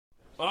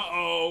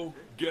Uh-oh.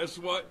 Guess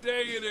what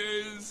day it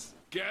is?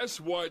 Guess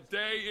what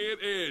day it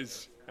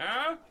is?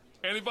 Huh?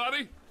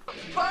 Anybody?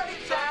 Party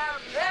time!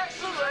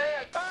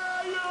 Excellent!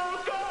 Are you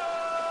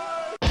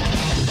good?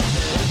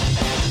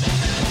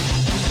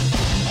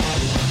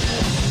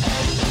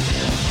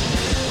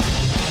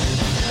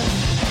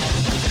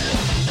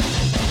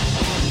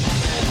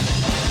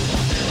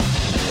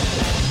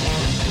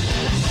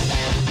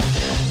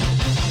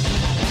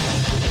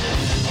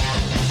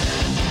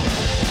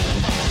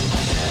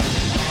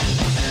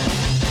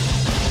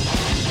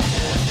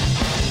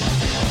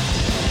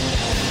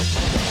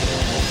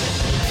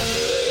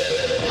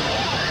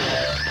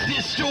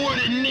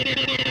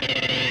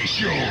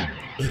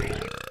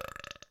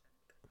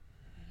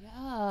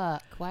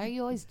 Yuck. Why are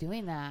you always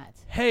doing that?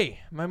 Hey,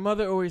 my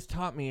mother always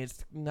taught me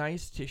it's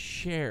nice to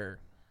share.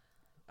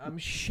 I'm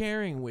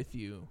sharing with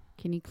you.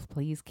 Can you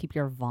please keep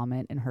your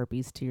vomit and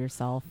herpes to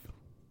yourself?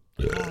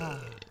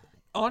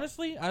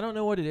 Honestly, I don't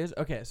know what it is.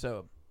 Okay,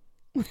 so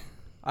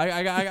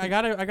I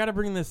gotta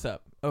bring this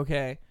up,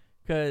 okay?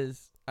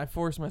 Because I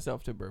forced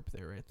myself to burp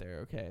right there.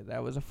 Okay,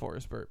 that was a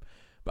forced burp.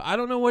 But I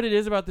don't know what it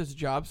is about this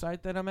job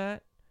site that I'm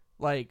at.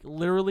 Like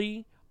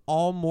literally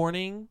all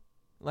morning,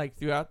 like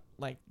throughout,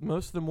 like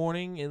most of the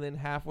morning, and then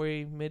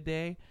halfway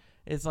midday,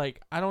 it's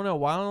like I don't know.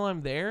 While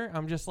I'm there,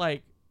 I'm just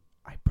like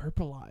I burp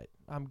a lot.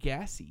 I'm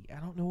gassy. I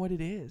don't know what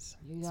it is.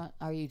 You don't,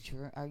 are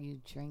you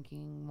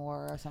drinking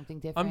more or something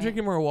different? I'm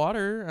drinking more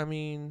water. I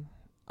mean,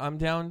 I'm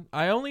down.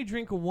 I only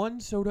drink one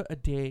soda a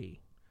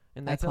day,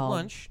 and that's at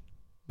lunch.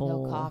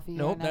 No coffee.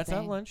 Nope, or that's at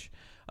nothing? lunch.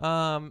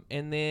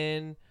 And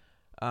then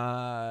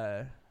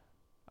I'm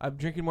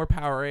drinking more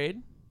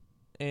Powerade,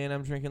 and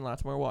I'm drinking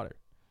lots more water.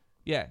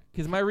 Yeah,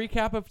 because my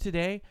recap of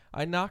today,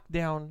 I knocked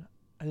down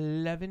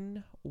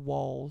 11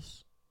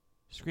 walls,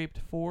 scraped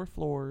 4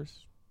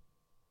 floors,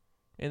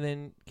 and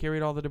then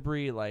carried all the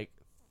debris like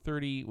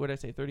 30, what did I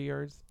say, 30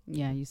 yards?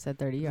 Yeah, you said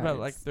 30 It's yards. about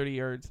like 30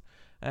 yards.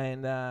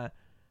 And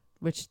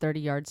which 30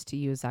 yards to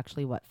you is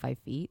actually, what, 5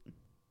 feet?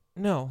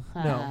 no.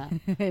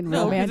 In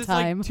No, real man because it's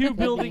time. like 2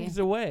 buildings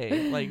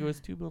away. Like it was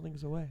 2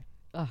 buildings away.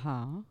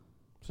 Uh-huh.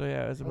 So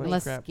yeah, it was a bunch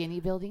Unless- of crap. Skinny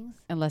buildings?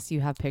 Unless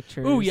you have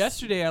pictures. Ooh,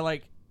 yesterday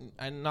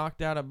I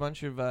knocked out a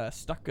bunch of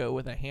stucco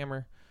with a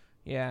hammer.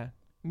 Yeah.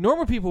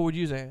 Normal people would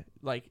use a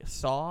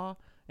saw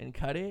and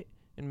cut it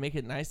and make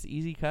it nice,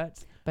 easy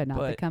cuts. But not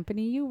the but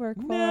company you work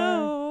for.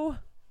 No.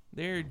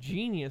 They're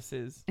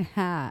geniuses.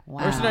 Wow.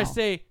 Or should I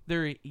say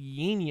they're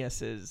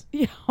geniuses?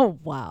 Oh,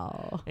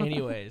 wow.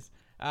 Anyways.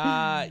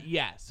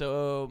 Yeah,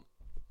 so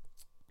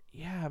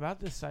yeah, about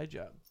this side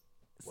job.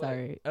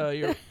 Sorry.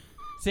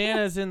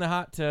 Santa's in the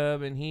hot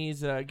tub and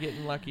he's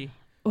getting lucky.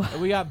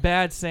 We got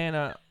Bad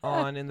Santa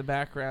on in the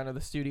background of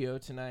the studio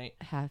tonight.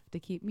 Have to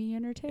keep me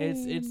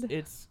entertained.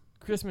 It's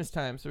Christmas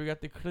time, so we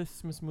got the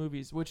Christmas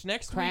movies, which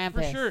next week Krampus.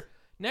 for sure.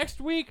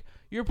 Next week,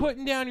 you're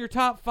putting down your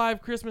top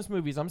 5 Christmas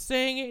movies. I'm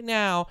saying it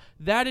now.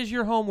 That is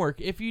your homework.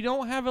 If you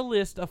don't have a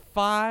list of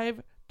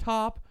 5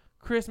 top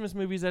Christmas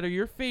movies that are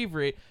your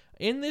favorite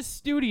in this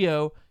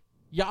studio,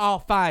 you're all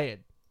fired.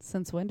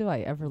 Since when do I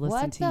ever listen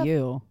What to the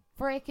you?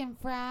 Frickin'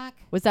 frack.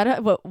 Was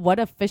that what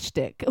a fish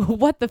stick?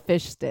 What the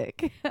fish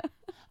stick?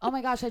 Oh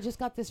my gosh, I just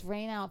got this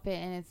rain outfit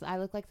and I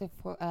look like the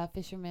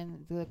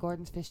fisherman, the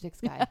Gordon's Fish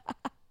Sticks guy,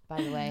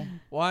 by the way.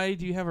 Why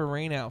do you have a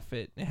rain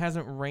outfit? It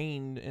hasn't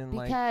rained in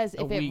Because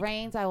a if week. it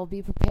rains, I will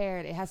be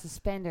prepared. It has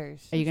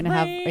suspenders. Are you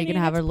gonna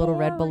have a little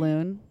red pouring.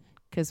 balloon?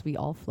 Because we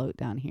all float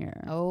down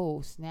here.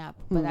 Oh, snap.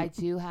 But I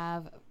do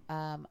have,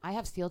 I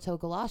have steel toe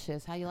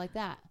galoshes. How you like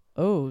that?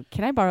 Oh,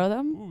 can I borrow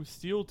them? Ooh,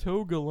 steel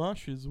toe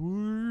galoshes.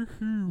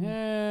 Woohoo.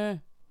 Eh,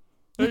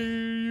 Hey,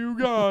 you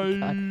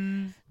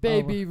guys.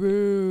 Baby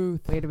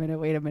Ruth. Wait a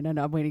minute.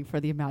 I'm waiting for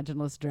the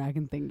Imagineless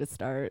Dragon thing to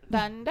start.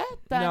 Thunder, No,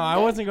 thunder. I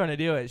wasn't going to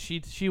do it.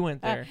 She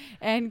went there.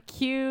 And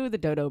cue the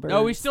dodo birds.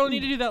 No, we still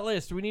need to do that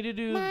list. We need to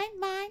do. Mine.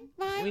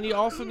 We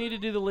also need to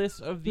do the list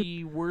of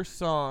the worst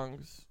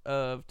songs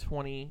of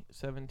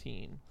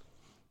 2017.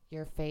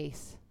 Your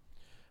face.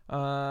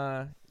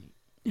 Well,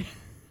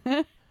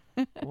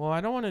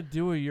 I don't want to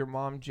do a your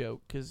mom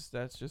joke because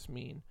that's just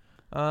mean.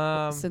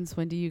 Since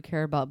when do you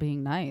care about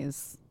being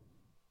nice?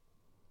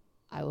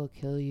 I will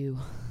kill you.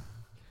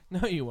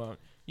 No, you won't.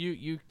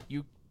 You.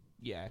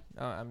 Yeah.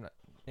 I'm not.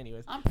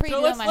 Anyways. I'm pretty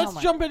So doing my let's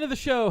homework. jump into the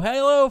show.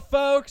 Hello,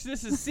 folks.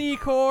 This is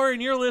C-Core,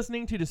 and you're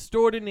listening to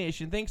Distorted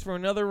Nation. Thanks for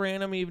another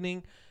random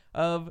evening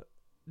of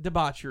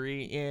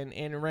debauchery and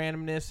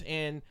randomness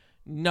and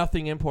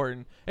nothing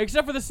important.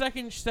 Except for the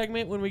second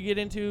segment when we get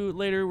into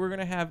later, we're going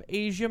to have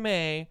Asia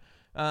May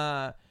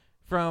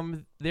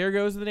from There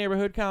Goes the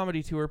Neighborhood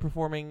Comedy Tour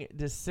performing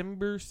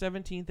December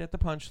 17th at the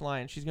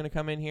Punchline. She's going to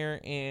come in here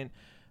and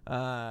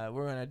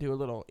we're going to do a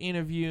little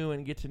interview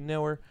and get to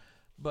know her.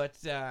 But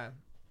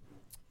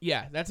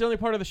yeah, that's the only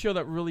part of the show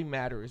that really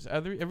matters.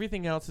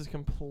 Everything else is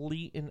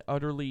complete and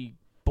utterly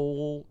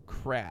bull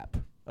crap.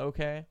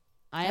 Okay?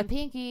 I am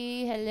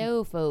Pinky.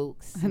 Hello,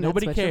 folks. And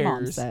Nobody that's what your mom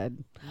cares.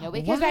 said.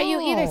 Nobody cares about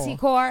you either, Wow.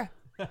 C-Core.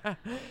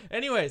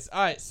 Anyways,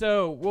 all right.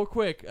 So real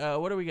quick,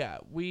 what do we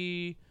got?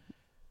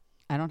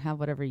 I don't have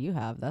whatever you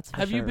have. That's for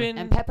Have you sure. been?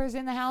 And Pepper's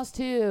in the house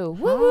too.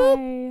 Woo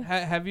woo. Hi.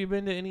 Have you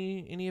been to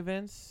any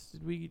events?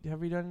 Have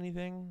we done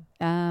anything?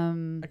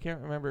 I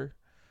can't remember.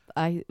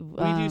 We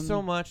do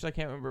so much. I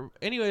can't remember.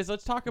 Anyways,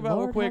 let's talk about real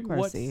Lord quick have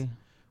mercy.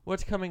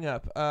 what's coming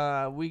up.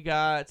 We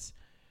got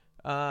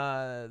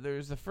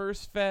there's the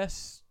First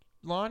Fest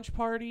launch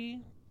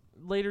party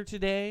later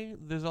today.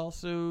 There's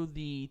also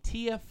the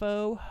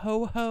TFO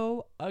Ho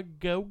Ho a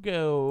Go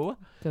Go,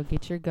 Go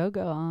get your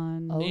go-go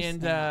on. Oh,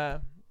 and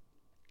snap.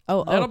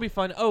 that'll be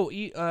fun. What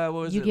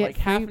was You it? get Like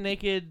half free-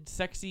 naked,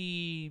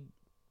 sexy,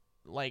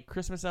 like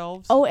Christmas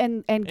elves.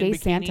 And gay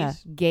Santa.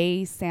 bikinis.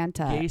 Gay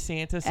Santa. Gay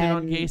Santa, sit on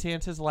and- Gay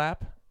Santa's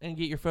lap and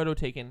get your photo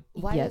taken.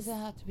 Why yes. does it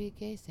have to be a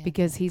gay Santa?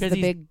 Because he's 'Cause the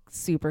he's- big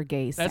super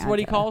gay Santa. That's what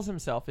he calls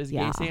himself, is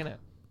Yeah. Gay Santa.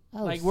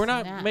 oh, Like, we're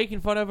not snap. making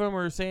fun of him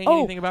or saying Oh,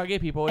 anything about gay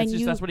people. It's and just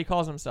you- that's what he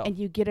calls himself. And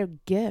you get a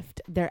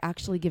gift. They're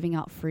actually giving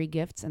out free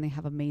gifts, and they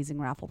have amazing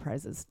raffle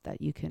prizes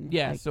that you can.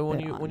 Yeah, like, so when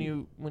bid you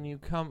on. when you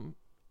come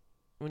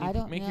when I you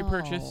don't make know. your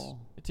purchase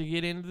to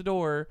get into the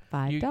door,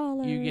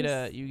 $5. you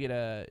get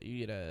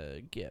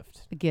a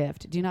gift. A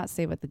gift. Do not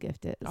say what the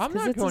gift is. I'm 'cause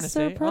not it's a going to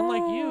say.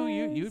 Unlike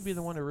you would be surprise.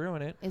 the one to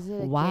ruin it. Is it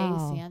a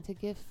Wow. gay Santa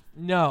gift?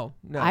 No.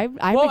 I'm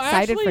Well,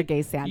 excited for actually,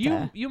 gay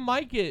Santa. You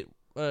might get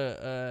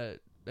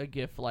a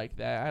gift like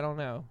that. I don't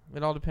know.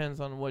 It all depends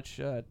on which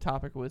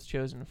topic was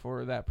chosen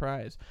for that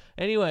prize.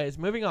 Anyways,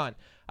 moving on.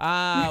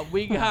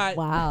 We got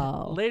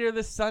Wow. later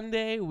this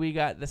Sunday. We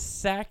got the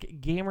SAC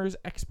Gamers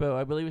Expo.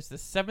 I believe it's the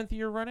 7th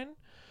year running,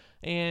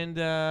 and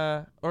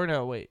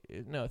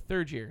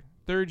third year.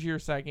 Third year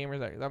SAC Gamers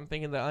Expo. I'm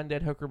thinking the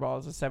Undead Hooker Ball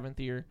is the 7th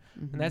year,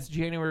 Mhm. and that's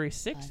January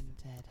 6th.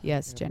 Undead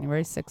Yes, hooker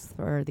January ball. 6th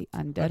for the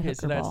Undead Okay,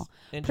 so Hooker that's Ball.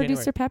 in Producer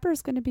January.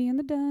 Pepper's going to be in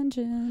the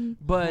dungeon.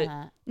 But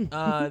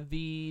Uh-huh.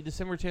 the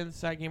December 10th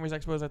SAC Gamers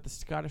Expo is at the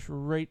Scottish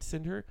Rite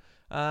Center.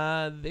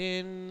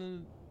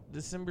 Then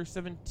December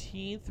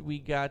 17th, we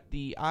got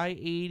the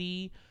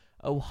I-80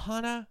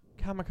 Ohana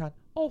Comic-Con.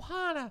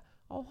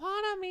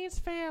 Ohana means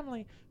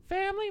family.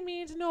 Family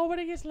means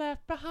nobody gets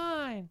left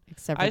behind.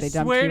 Except for I they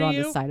dumped swear you to on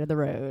you- the side of the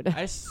road.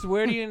 I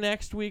swear to you,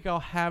 next week I'll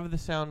have the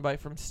soundbite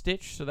from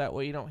Stitch, so that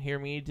way you don't hear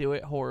me do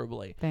it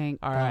horribly. Thank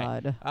All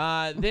God.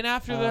 right. Then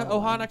after the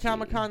Ohana OMG.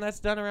 Comic-Con,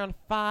 that's done around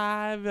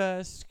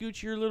 5.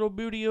 Scoot your little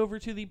booty over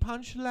to the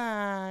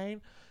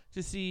Punchline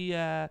to see.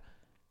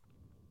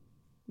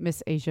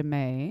 Miss Asia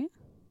May.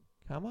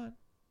 Come on.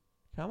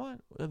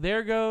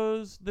 There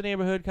goes the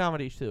Neighborhood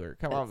Comedy Tour.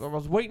 Come on. I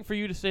was waiting for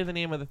you to say the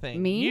name of the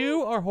thing. Me?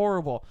 You are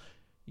horrible.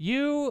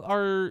 You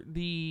are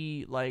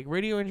the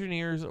radio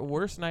engineer's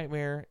worst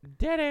nightmare.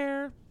 Dead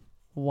air.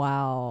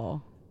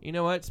 Wow. You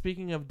know what?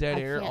 Speaking of dead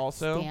I air, can't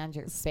also. stand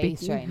your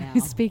face right now.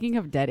 Speaking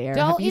of dead air.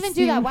 Don't have you even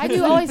do that. seen Why do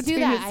you what's always do between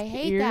that? his I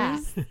hate that.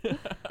 ears?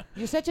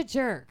 You're such a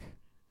jerk.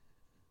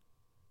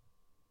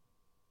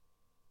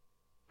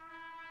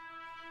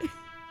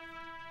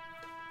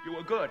 You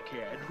were good,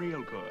 kid.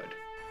 Real good.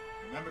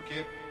 Remember,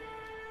 kid,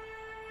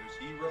 there's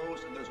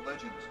heroes and there's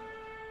legends.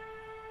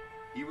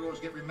 Heroes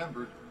get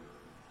remembered,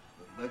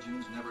 but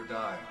legends never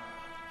die.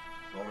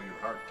 Follow your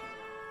heart, kid.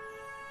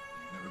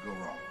 You never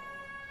go wrong.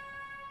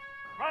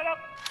 Right up!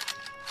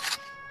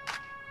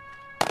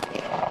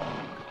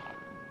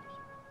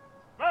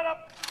 Right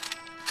up!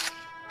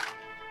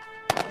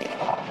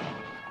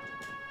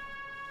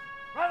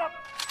 Right up!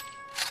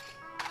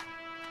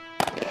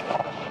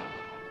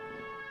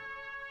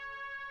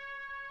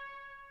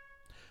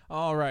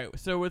 All right.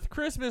 So with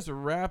Christmas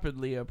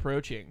rapidly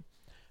approaching,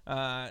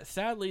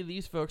 sadly,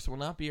 these folks will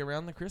not be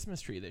around the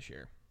Christmas tree this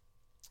year.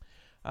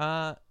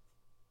 I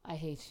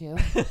hate you.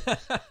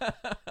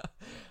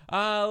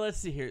 Let's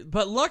see here.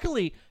 But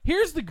luckily,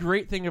 here's the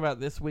great thing about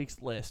this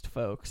week's list,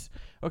 folks.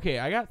 Okay,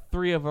 I got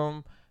 3 of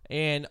them,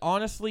 and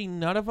honestly,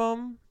 none of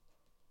them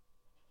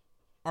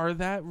are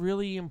that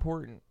really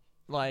important.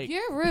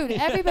 You're rude.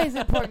 Everybody's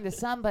important to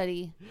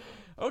somebody.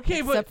 Okay,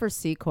 Except but for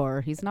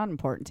Secor. He's not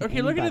important to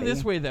okay, look at it anybody.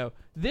 this way though.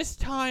 This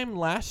time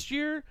last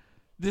year,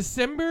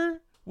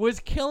 December was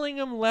killing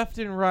them left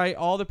and right.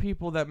 All the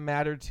people that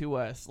mattered to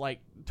us,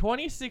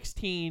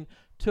 2016.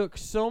 Took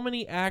so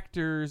many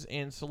actors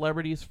and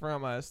celebrities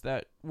from us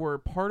that were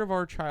part of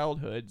our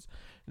childhoods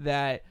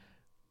that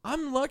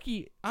I'm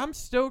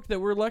stoked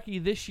that we're lucky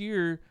this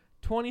year,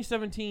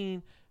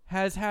 2017,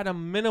 has had a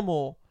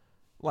minimal,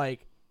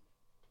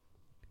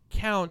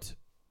 count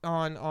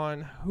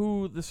on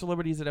who the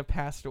celebrities that have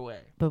passed away.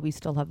 But we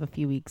still have a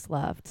few weeks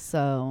left,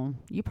 so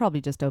you probably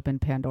just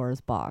opened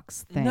Pandora's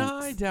box. Thanks. No,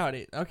 I doubt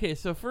it. Okay,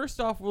 so first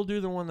off, we'll do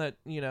the one that,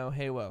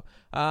 hey, whoa.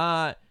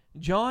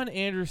 John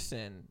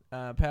Anderson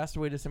passed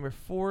away December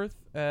 4th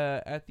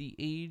at the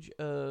age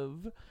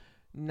of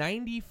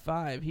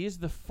 95. He is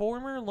the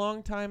former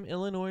longtime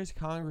Illinois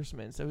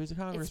congressman. So he's a It's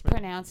congressman.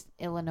 pronounced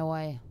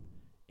Illinois.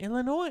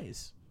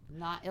 Illinois.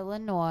 Not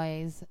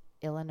Illinois.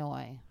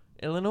 Illinois.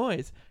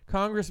 Illinois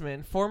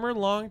congressman, former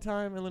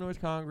longtime Illinois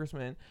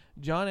congressman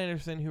John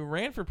Anderson, who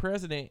ran for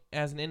president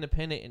as an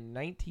independent in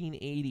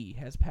 1980,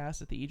 has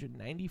passed at the age of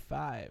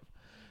 95.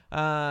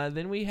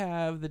 Then we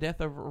have the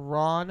death of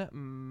Ron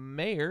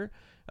Mayer.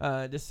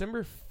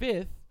 December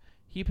 5th,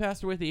 He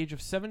passed away at the age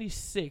of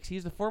 76.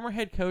 He's the former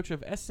head coach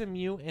of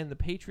SMU and the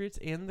Patriots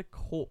and the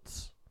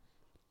Colts.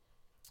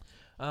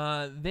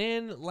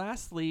 Then,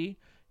 lastly,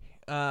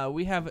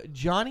 we have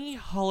Johnny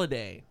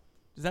Holiday.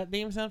 Does that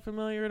name sound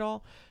familiar at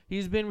all?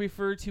 He's been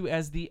referred to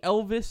as the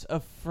Elvis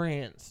of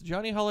France.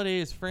 Johnny Holiday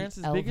is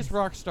France's biggest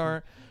rock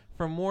star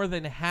for more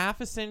than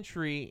half a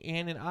century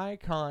and an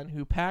icon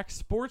who packed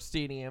sports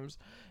stadiums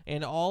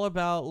and all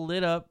about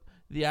lit up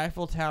the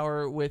Eiffel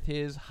Tower with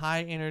his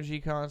high-energy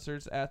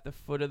concerts at the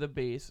foot of the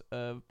base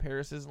of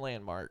Paris's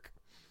landmark.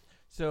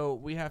 So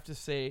we have to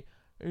say,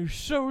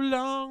 so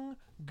long,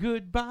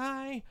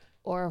 goodbye.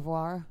 Au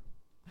revoir.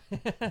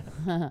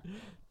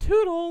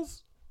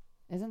 Toodles.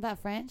 Isn't that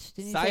French?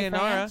 Didn't you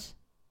Sayonara. say French?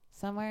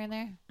 Somewhere in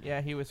there?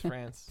 Yeah, he was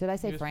France. Did I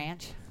say He was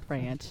French?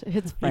 French.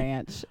 It's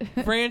French.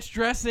 French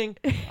dressing.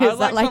 Is I that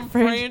like like some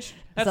French? French.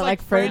 That's that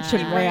like French French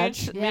and and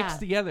ranch ranch? mixed Yeah.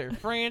 together.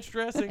 French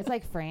dressing. It's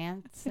like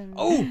France. And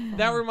Oh,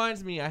 that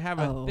reminds me. I have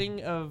a Oh.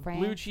 thing of blue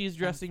France cheese and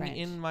dressing French.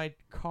 in my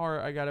car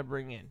I got to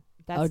bring in.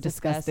 That's Oh,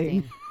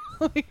 disgusting.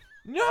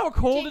 You know how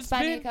cold Jinx, it's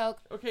buy me a been?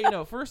 Coke. Okay,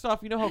 no. First off,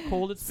 you know how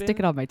cold it's Stick been?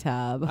 it on my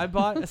tab. I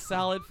bought a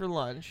salad for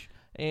lunch,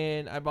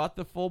 and I bought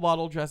the full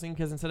bottle dressing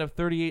because instead of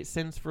 38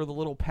 cents for the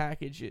little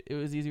package, it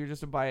was easier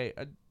just to buy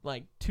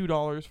like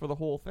 $2 for the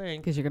whole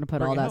thing. Because you're going to put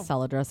Bring all it that home.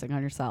 salad dressing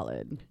on your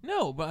salad.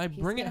 No, but I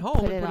He's bring it gonna home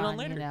and put it on You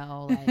later.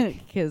 know,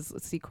 like Because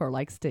Secor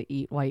likes to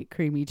eat white,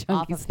 creamy, off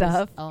chunky of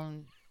stuff. his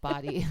own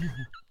body.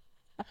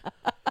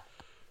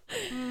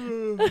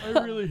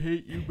 I really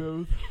hate you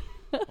both.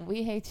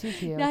 We hate you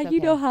too. Now It's you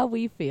okay. know how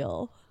we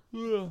feel.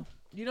 You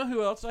know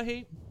who else I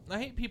hate? I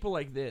hate people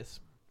like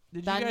this.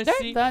 Did you Thunder, guys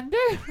see? thunder.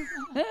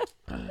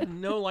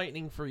 No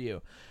lightning for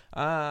you.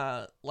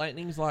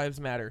 Lightning's lives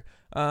matter.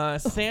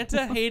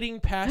 Santa hating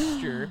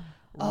pastor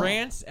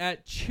rants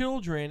at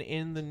children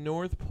in the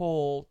North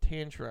Pole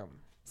tantrum.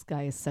 This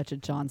guy is such a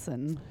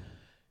Johnson.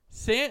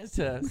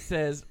 Santa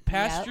says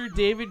Pastor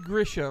David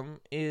Grisham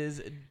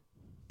is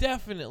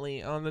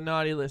definitely on the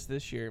naughty list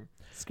this year.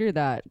 Screw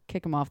that.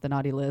 Kick him off the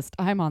naughty list.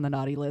 I'm on the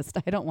naughty list.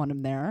 I don't want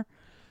him there.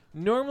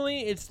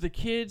 Normally, it's the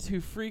kids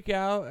who freak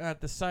out at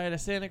the sight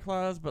of Santa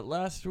Claus, but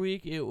last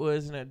week it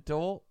was an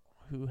adult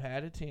who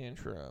had a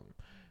tantrum.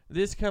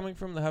 This coming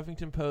from the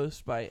Huffington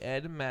Post by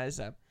Ed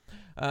Mazza.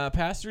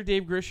 Pastor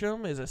Dave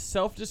Grisham is a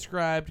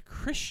self-described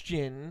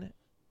Christian.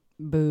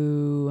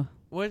 Boo.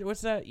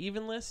 What's that?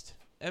 Evangelist?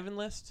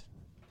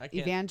 I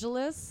can't.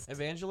 Evangelist?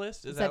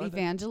 Evangelist? Is Is that what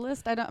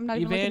evangelist? I'm not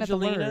even looking at the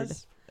word.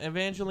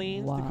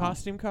 Evangeline's, the Wow.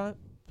 costume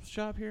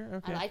shop here?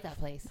 Okay. I like that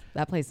place.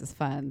 That place is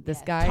fun. This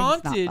Yes. guy is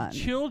not Taunted fun.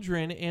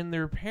 children and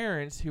their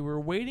parents who were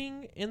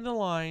waiting in the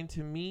line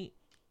to meet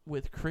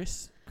with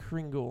Kris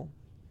Kringle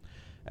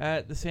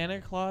at the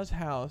Santa Claus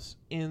house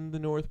in the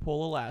North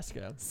Pole,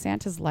 Alaska.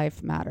 Santa's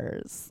life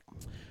matters.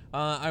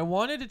 I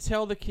wanted to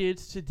tell the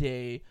kids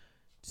today,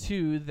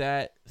 too,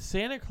 that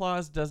Santa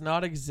Claus does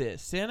not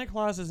exist. Santa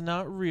Claus is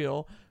not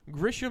real.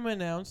 Grisham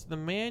announced the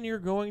man you're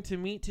going to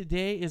meet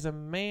today is a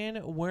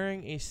man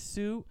wearing a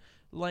suit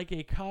like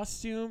a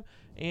costume,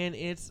 and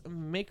it's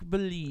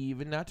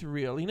make-believe, not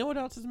real. You know what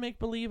else is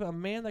make-believe? A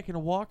man that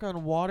can walk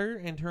on water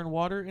and turn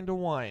water into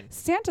wine.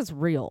 Santa's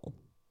real.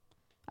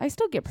 I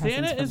still get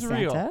presents Santa from is Santa.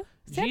 real. Santa's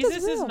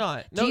Jesus is real.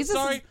 not. No, Jesus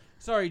sorry. is-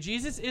 Sorry,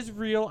 Jesus is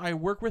real. I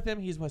work with him.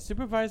 He's my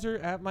supervisor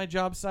at my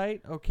job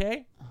site,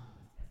 okay?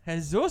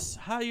 Jesus,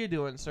 how you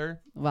doing, sir?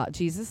 Well,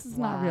 Jesus is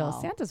not real. Wow.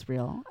 Santa's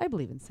real. I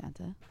believe in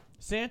Santa.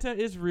 Santa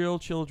is real,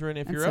 children.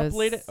 If And you're so up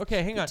late... is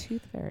Okay, hang the on.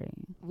 Tooth Fairy.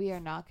 We are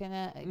not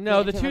gonna.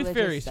 No, get the into Tooth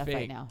religious Fairy's stuff fake.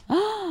 right now.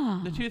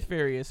 The Tooth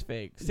Fairy is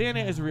fake. Santa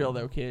is real,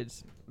 though,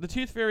 kids. The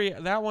Tooth Fairy,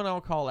 that one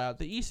I'll call out.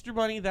 The Easter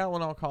Bunny, that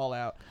one I'll call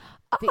out.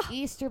 The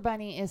Easter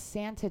Bunny is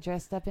Santa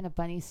dressed up in a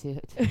bunny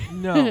suit.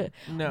 No,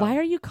 no. Why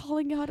are you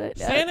calling out a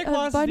Santa a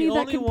Claus is bunny the that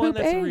only can one poop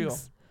that's eggs? real.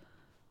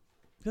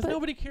 Because But-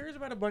 nobody cares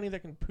about a bunny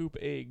that can poop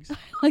eggs. I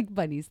like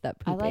bunnies that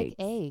I poop like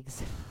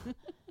eggs. eggs.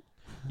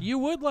 You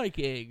would like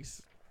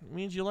eggs. It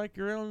means you like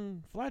your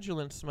own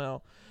flatulent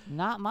smell.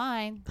 Not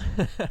mine.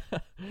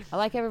 I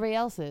like everybody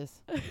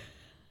else's.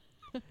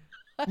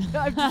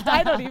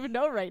 I don't even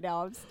know right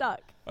now. I'm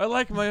stuck. I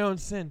like my own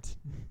scent.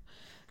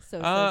 So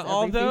says every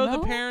Although the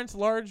female? parents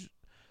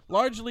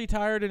largely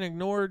tired and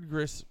ignored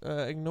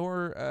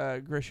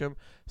Grisham,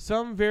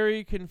 some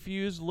very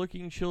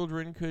confused-looking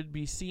children could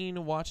be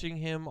seen watching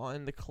him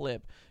on the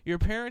clip. Your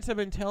parents have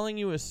been telling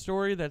you a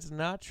story that's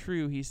not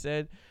true, he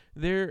said.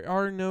 There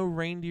are no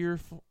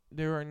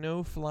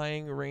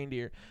flying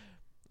reindeer.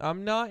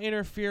 I'm not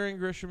interfering,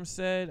 Grisham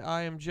said.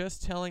 I am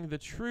just telling the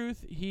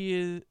truth. He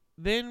is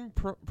then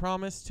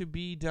promised to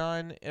be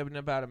done in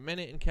about a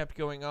minute and kept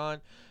going on.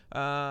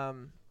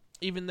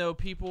 Even though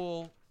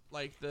people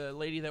like the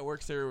lady that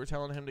works there were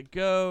telling him to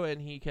go, and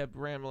he kept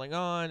rambling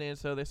on, and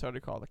so they started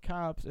to call the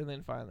cops, and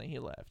then finally he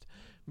left.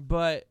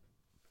 But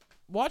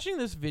watching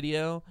this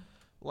video,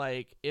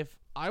 like, if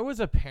I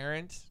was a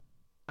parent,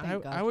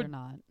 Thank God I you're would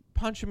not.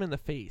 punch him in the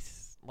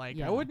face. Like,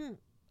 Yeah.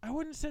 I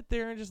wouldn't sit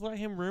there and just let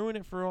him ruin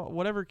it for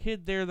whatever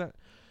kid there that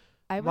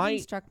I would might.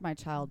 instruct my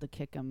child to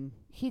kick him.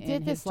 He in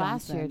did his this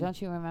last year. Johnson.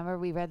 Don't you remember?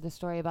 We read the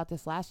story about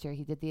this last year.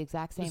 He did the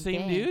exact The same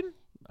same thing. dude?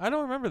 I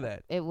don't remember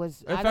that. It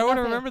was. If I I don't would know have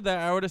if it- remembered that,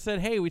 I would have said,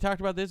 "Hey, we talked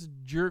about this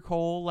jerk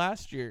hole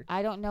last year."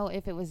 I don't know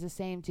if it was the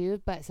same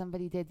dude, but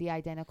somebody did the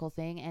identical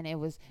thing, and it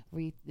was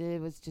it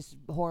was just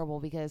horrible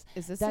because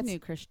Is this a that's- new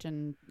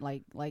Christian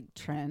like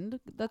trend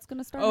that's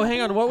gonna start? Oh,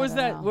 hang on. happening? What I was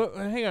don't that?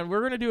 know. Hang on.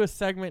 We're gonna do a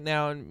segment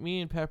now, and me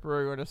and Pepper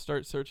are gonna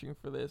start searching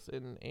for this.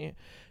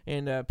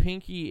 And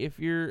Pinky, if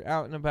you're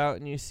out and about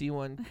and you see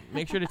one,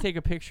 make sure to take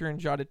a picture and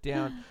jot it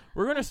down.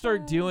 We're gonna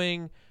start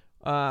doing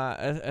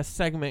a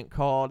segment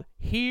called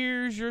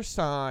 "Here's Your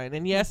Sign,"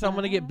 and yes, I'm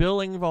gonna get Bill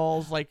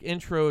Engvall's like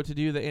intro to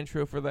do the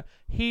intro for the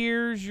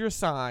 "Here's Your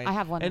Sign." I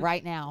have one and,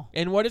 right now.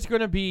 And what it's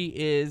gonna be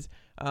is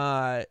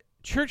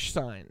church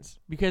signs,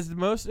 because the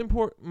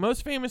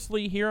most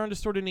famously here on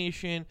Distorted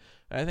Nation,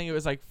 I think it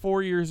was like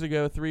 3 years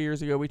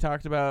ago, we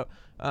talked about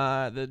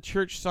the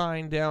church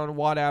sign down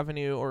Watt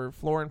Avenue or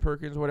Florin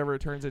Perkins, whatever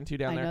it turns into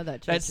down I there. know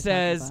that church That you're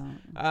talking says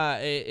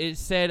about. it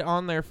said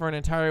on there for an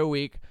entire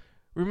week,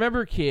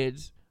 "Remember,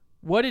 kids,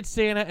 what did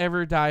Santa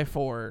ever die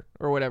for?"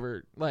 or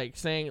whatever, like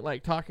saying,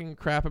 like talking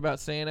crap about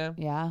Santa.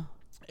 Yeah.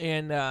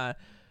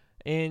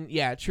 And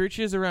yeah,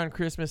 churches around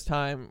Christmas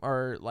time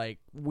are like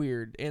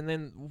weird, and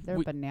then They're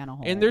banana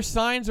holes. and their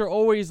signs are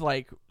always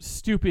like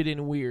stupid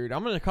and weird.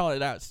 I'm gonna call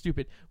it out,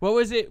 stupid. What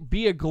was it?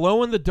 Be a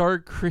glow in the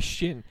dark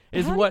Christian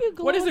is How do what? you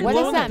glow What is in a the What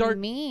glow does in the that dark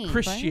mean?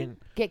 Christian?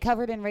 Get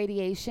covered in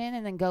radiation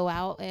and then go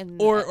out and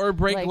Or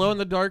break like- glow in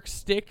the dark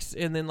sticks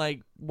and then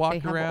like walk they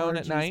have around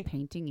at orgies night.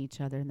 painting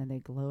each other and then they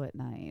glow at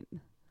night.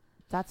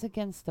 That's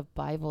against the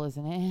Bible,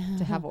 isn't it?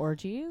 To have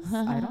orgies?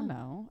 I don't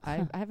know.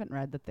 I haven't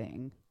read the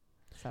thing.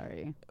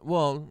 Sorry.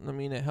 Well, I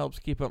mean, it helps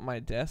keep up my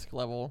desk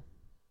level.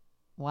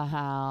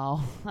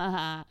 Wow.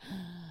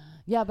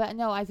 Yeah, but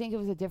no, I think it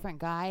was a different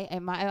guy.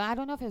 And I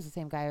don't know if it was the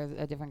same guy or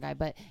a different guy,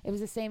 but it was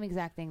the same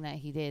exact thing that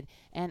he did.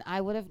 And I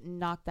would have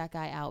knocked that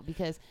guy out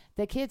because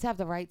the kids have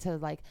the right to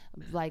like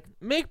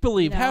Make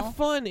believe, You know? have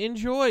fun,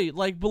 enjoy,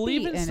 like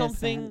believe Be in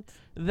something innocent.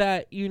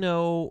 that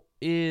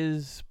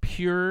is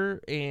pure,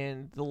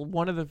 and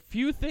one of the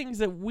few things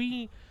that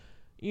we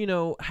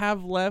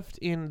have left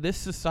in this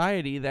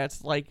society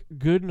that's like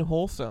good and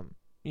wholesome.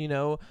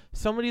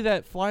 Somebody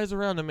that flies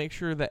around to make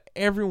sure that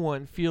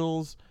everyone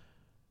feels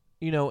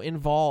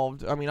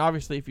involved. I mean,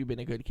 obviously if you've been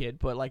a good kid,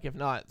 but like if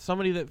not,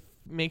 somebody that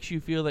makes you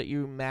feel that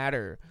you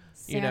matter.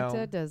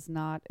 Santa does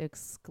not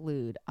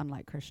exclude,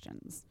 unlike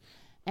Christians.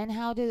 and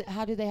how do they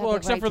have Well, the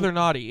except right for to, they're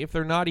naughty. If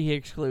they're naughty, he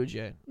excludes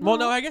you. Well,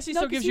 no, I guess he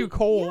still 'cause gives you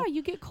coal. Yeah,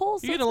 you get coal.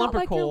 So You get it's a lump not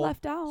of like coal, you're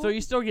left out. so you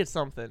still get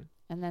something.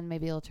 and then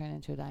maybe it'll turn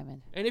into a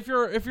diamond. And if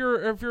you're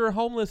a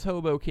homeless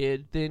hobo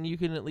kid, then you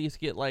can at least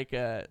get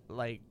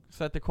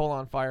set the coal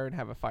on fire and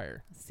have a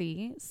fire.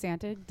 See,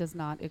 Santa does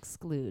not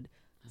exclude.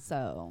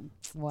 So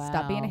Wow.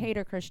 stop being a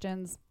hater,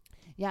 Christians.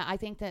 Yeah, I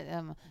think that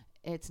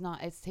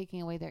it's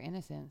taking away their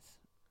innocence.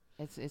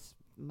 It's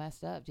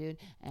messed up, dude.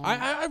 And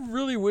I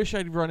really wish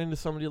I'd run into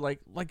somebody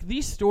like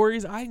these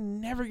stories. I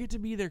never get to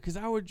be there because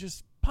I would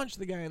just punch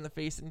the guy in the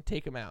face and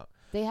take him out.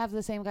 they have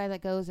the same guy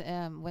that goes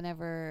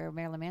whenever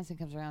Marilyn Manson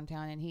comes around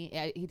town, and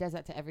he does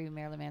that to every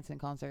Marilyn Manson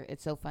concert.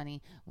 It's so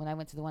funny. When I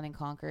went to the one in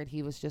Concord,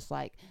 he was just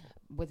like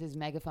with his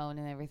megaphone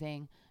and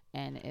everything,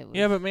 and it was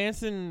Yeah, but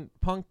Manson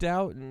punked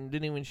out and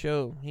didn't even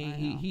show. I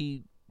know.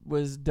 He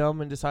was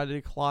dumb and decided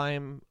to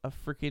climb a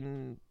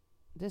freaking.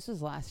 this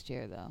was last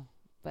year though.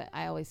 But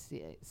I always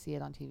see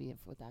it on TV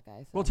with that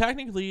guy. So. Well,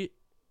 technically,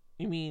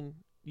 you mean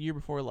year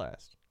before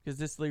last, because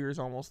this year is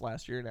almost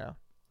last year now.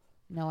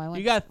 no, I went.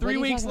 You got what 3 are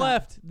you weeks talking about?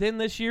 left. Then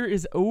this year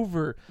is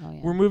over. Oh, yeah.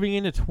 We're moving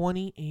into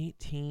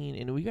 2018,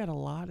 and we got a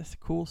lot of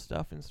cool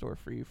stuff in store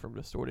for you from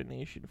Distorted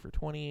Nation for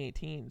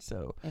 2018.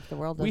 So If the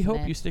world we doesn't hope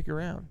end. you stick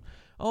around.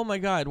 Oh my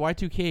God,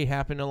 Y2K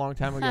happened a long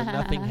time ago.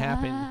 Nothing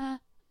happened.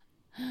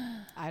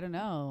 I don't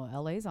know.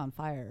 LA's on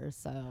fire,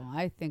 so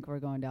I think we're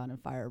going down in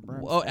fire.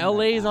 Oh,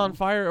 LA's on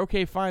fire.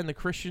 Okay, fine. The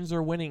Christians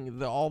are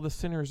winning. All the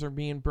sinners are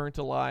being burnt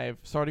alive,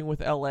 starting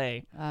with LA.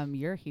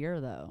 You're here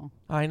though.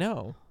 I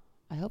know.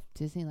 I hope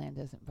Disneyland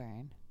doesn't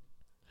burn.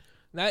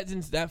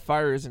 That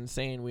fire is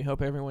insane. We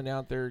hope everyone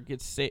out there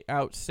gets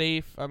out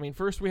safe. I mean,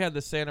 first we had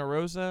the Santa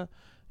Rosa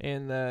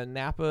and the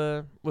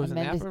Napa. What was it,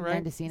 Napa, right?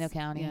 Mendocino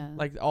County. Yeah.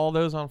 Like all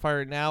those on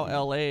fire. Now Yeah.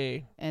 LA.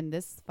 And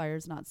this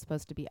fire's not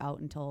supposed to be out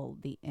until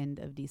the end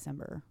of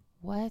December.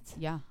 What?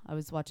 Yeah, I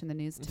was watching the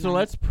news tonight. So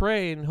let's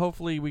pray and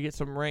hopefully we get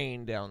some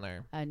rain down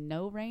there.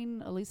 No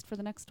rain, at least for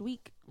the next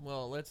week.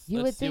 Well, let's You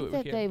would let's see think what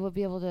that we they can. would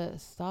be able to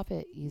stop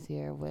it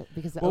easier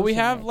because the Well, we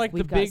ocean have is- like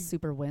We've the got big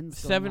super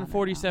winds. going on right now.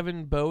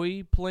 747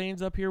 Boeing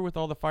planes up here with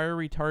all the fire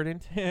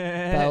retardant.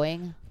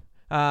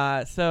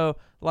 Boeing. So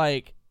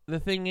like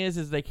the thing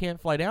is they can't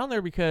fly down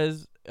there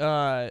because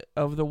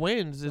of the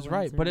winds. The Is winds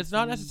right, are but it's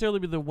not insane. necessarily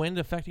the wind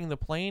affecting the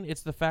plane.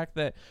 It's the fact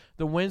that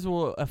the winds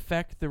will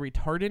affect the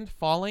retardant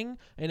falling,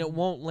 and it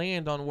won't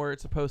land on where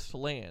it's supposed to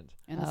land.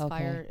 And this Oh, okay.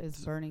 fire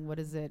is burning. What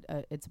is it?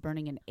 It's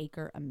burning an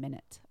acre a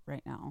minute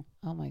right now.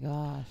 Oh my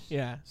gosh.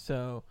 Yeah.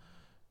 So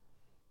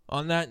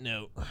on that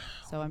note,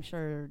 So I'm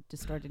sure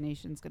Distorted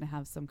Nation's going to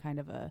have some kind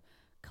of a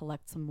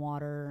collect some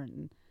water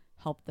and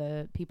help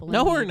the people.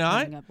 No, in we're need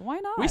not. coming up. Why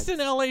not? We send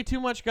LA too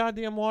much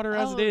goddamn water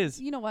as it is.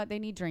 You know what? They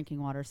need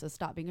drinking water, so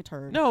stop being a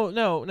turd.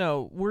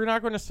 No. We're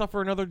not going to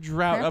suffer another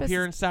drought up Krampus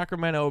here is- in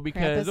Sacramento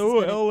because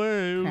Krampus is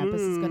LA.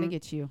 Krampus is going to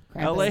get you.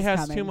 Krampus LA is has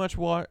coming. too much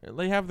water.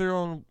 They have their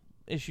own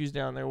issues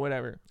down there.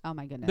 Whatever. Oh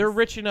my goodness. They're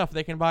rich enough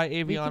they can buy We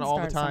Avion can all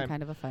the start some time.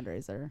 kind of a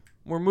fundraiser.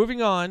 We're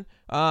moving on.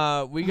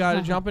 We got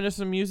to jump into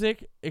some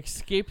music.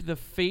 Escape the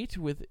Fate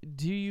with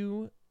Do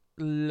You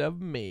Love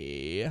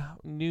Me?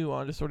 New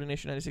on Distorted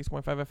Nation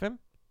 96.5 FM,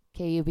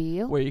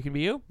 KUBU, where you can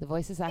be you. the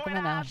voice of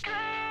Sacramento.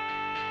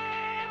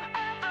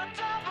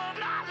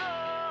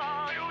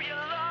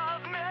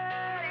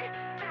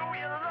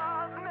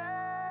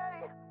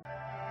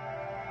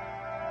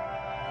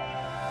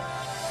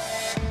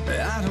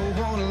 I don't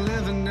wanna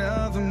live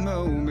another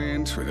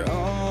moment with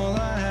all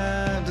I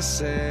have to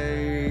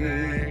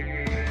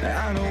say.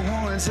 I don't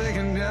wanna take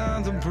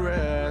another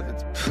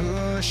breath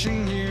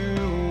pushing you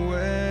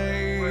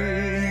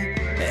away.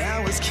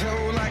 I was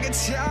cold like a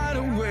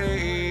tidal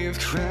wave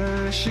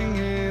crashing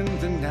in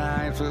the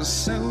night for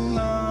so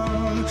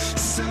long,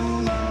 so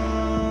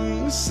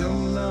long, so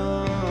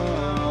long.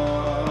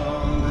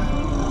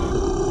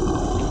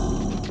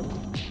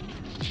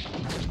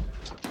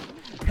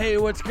 Hey,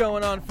 what's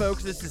going on,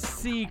 folks? This is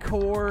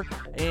C-Core,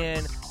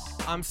 and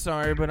I'm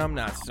sorry, but I'm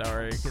not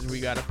sorry, because we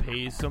got to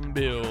pay some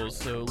bills.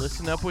 So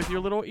listen up with your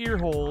little ear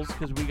holes,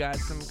 because we got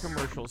some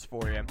commercials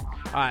for you.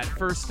 All right,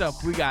 first up,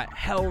 we got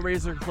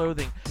Hellraiser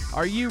Clothing.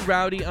 Are you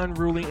rowdy,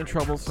 unruly, and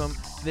troublesome?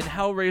 Then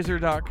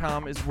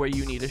Hellraiser.com is where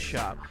you need to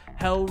shop.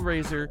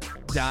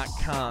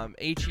 Hellraiser.com.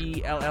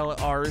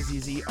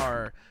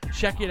 HELLRZZR.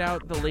 Check it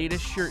out, the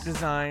latest shirt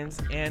designs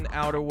and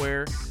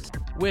outerwear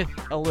with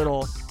a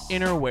little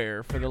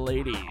innerwear for the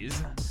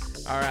ladies.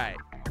 All right,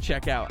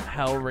 check out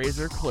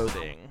Hellraiser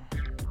Clothing.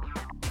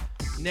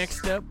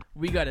 Next up,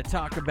 we got to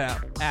talk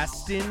about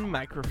Aston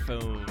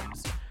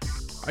Microphones.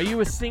 Are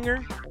you a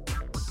singer?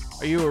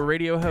 Are you a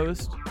radio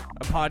host?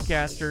 A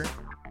podcaster?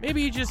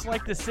 Maybe you just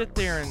like to sit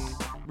there and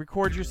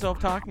record yourself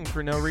talking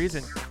for no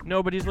reason.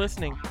 Nobody's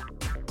listening.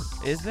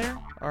 Is there?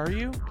 Are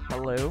you?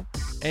 Hello?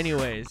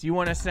 Anyways, you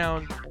want to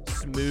sound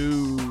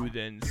smooth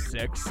and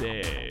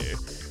sexy,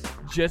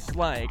 just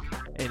like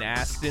an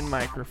Aston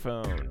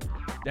microphone.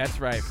 That's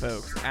right,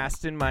 folks.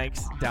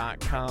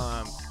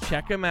 AstonMics.com.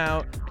 Check them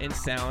out and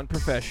sound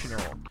professional.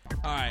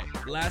 All right,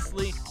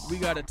 lastly, we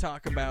got to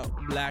talk about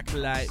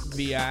Blacklight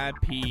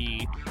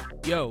VIP.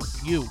 Yo,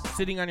 you,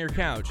 sitting on your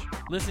couch,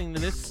 listening to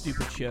this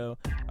stupid show.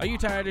 Are you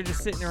tired of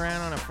just sitting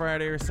around on a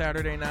Friday or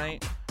Saturday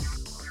night,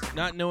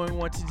 not knowing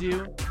what to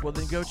do? Well,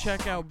 then go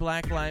check out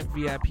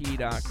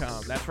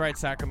BlacklightVIP.com. That's right,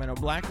 Sacramento.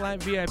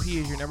 Blacklight VIP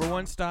is your number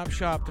one stop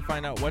shop to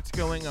find out what's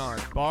going on.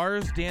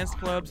 Bars, dance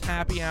clubs,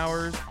 happy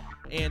hours,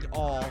 and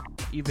all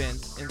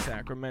events in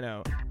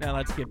Sacramento. Now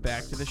let's get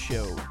back to the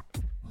show.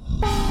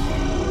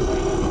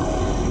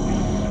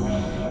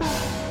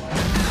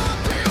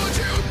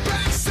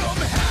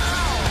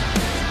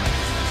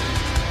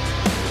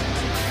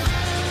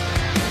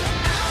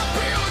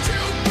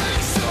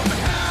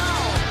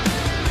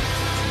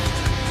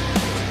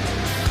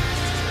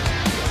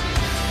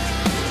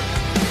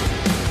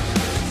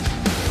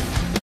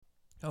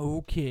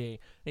 Okay,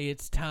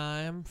 it's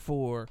time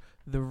for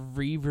the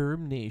Reverb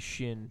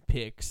Nation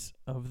picks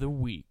of the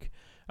week.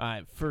 All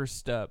right,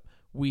 first up,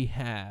 we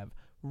have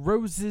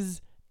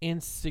Roses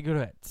and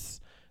Cigarettes.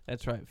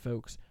 That's right,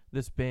 folks.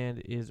 This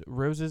band is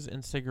Roses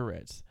and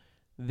Cigarettes.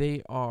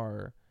 They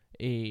are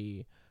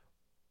a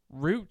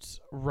roots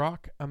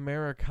rock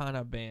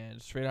Americana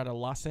band straight out of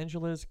Los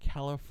Angeles,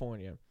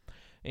 California.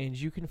 And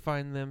you can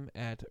find them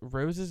at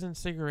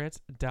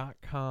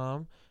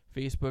rosesandcigarettes.com,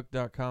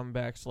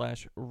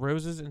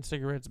 Facebook.com/Roses and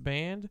Cigarettes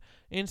Band,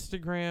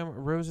 Instagram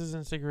Roses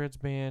and Cigarettes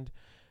Band,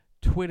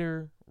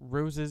 Twitter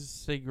Roses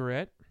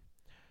Cigarette,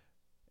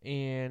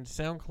 and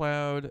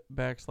SoundCloud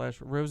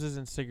 /Roses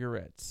and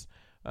Cigarettes.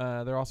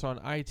 They're also on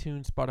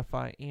iTunes,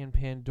 Spotify, and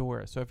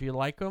Pandora. So if you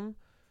like them,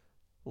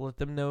 let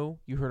them know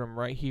you heard them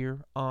right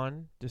here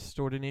on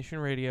Distorted Nation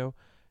Radio.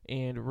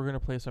 And we're going to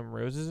play some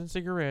Roses and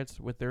Cigarettes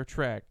with their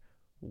track,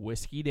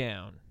 Whiskey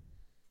Down.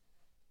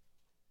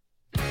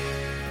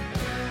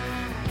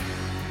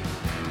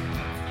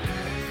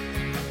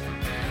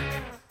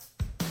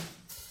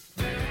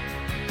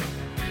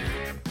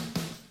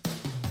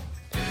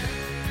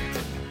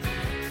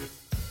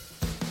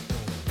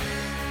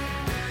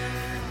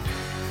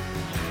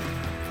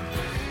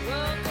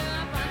 Woke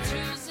up on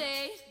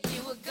Tuesday,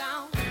 you were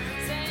gone.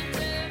 Same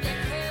room,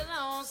 your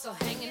pillow, so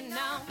hanging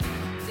on.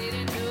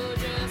 Didn't know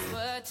just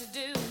what to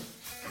do.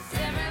 'Cause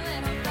every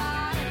little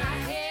thought in my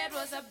head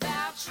was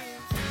about you.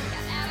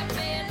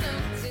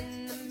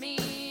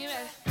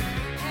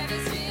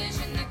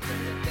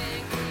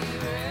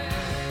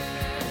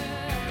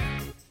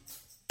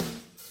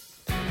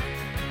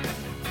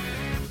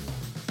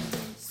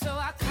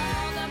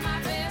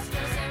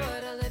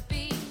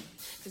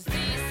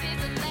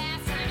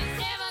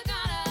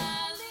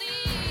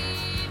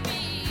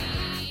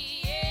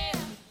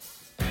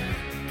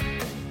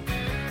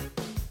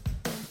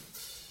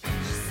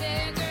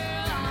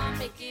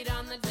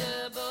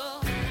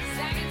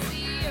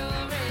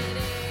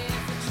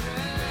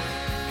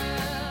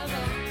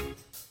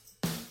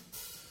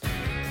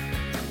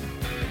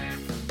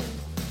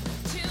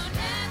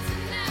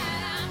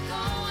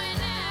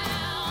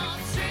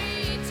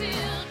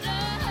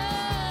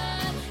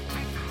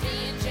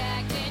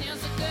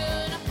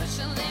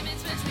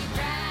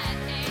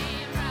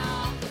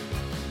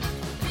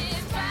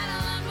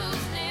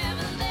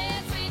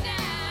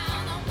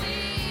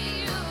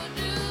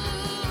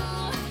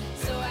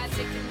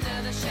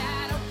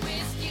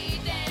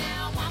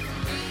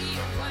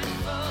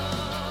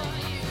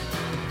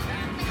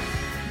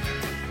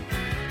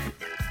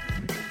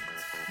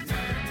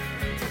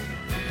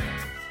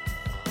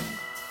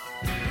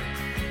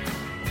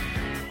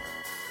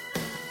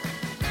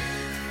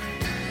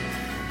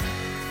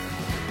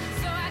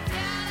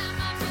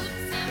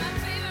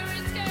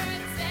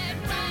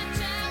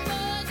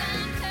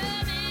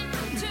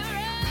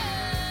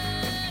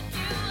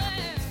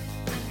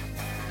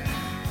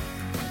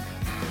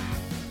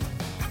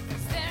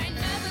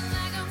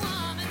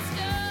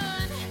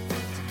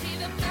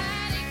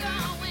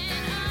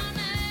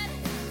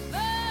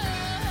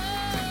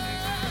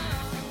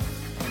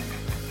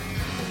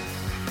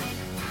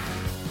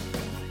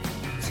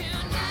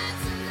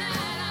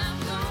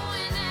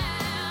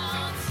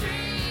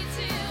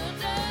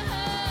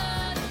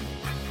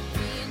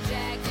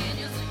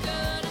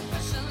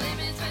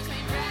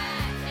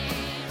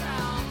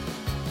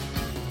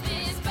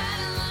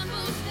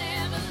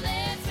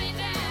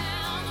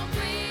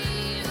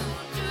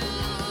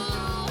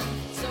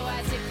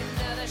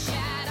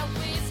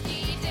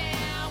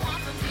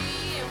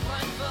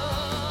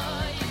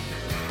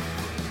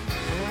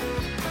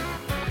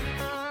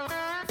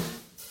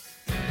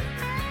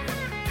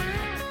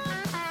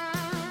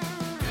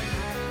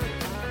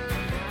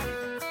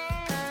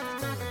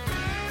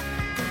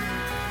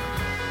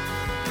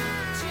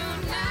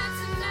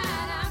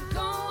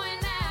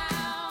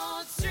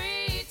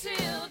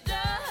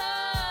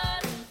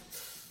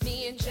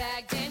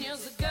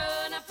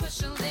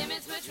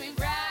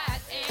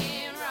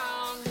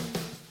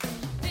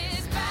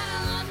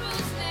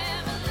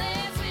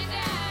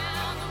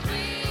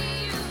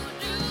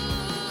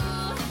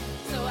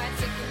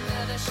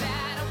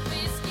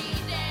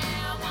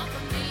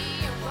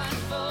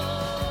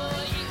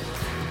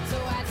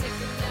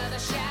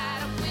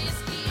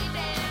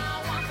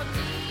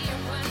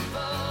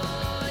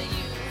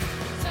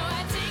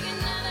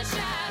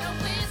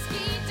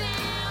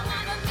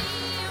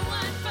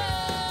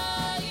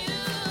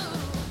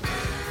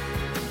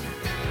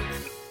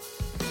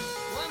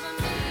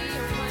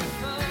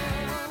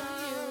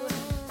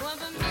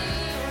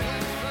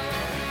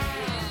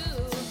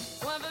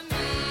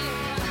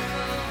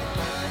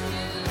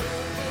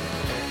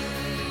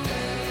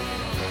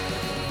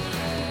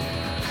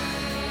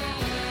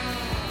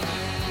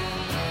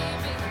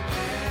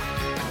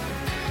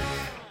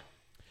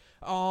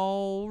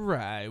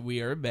 We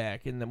are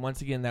back. And then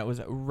once again, that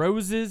was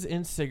Roses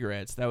and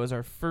Cigarettes. That was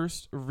our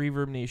first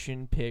Reverb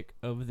Nation pick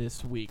of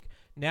this week.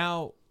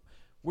 Now,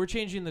 we're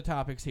changing the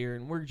topics here,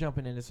 and we're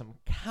jumping into some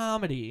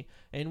comedy.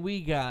 And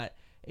we got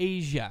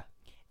Asia.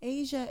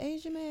 Asia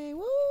May.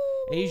 Woo!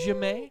 Asia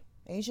May?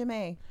 Asia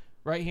May.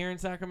 Right here in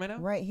Sacramento?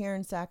 Right here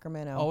in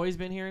Sacramento. Always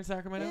been here in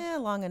Sacramento? Yeah,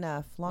 long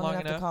enough. Long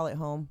enough to call it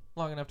home.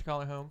 Long enough to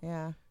call it home?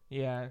 Yeah.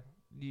 Yeah.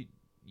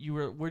 You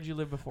were, where'd you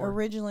live before?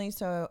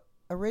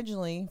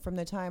 Originally, from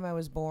the time I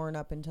was born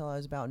up until I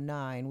was about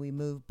 9, we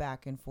moved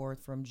back and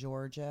forth from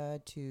Georgia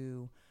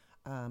to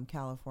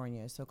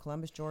California. So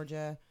Columbus,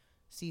 Georgia,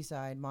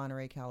 Seaside,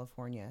 Monterey,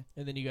 California.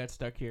 And then you got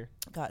stuck here.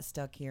 Got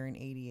stuck here in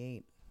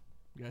 88.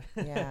 Good.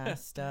 Yeah,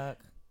 stuck.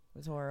 It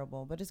was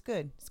horrible, but it's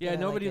good. It's Yeah,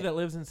 good. nobody like that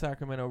lives in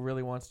Sacramento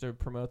really wants to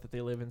promote that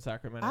they live in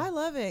Sacramento. I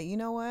love it. You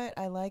know what?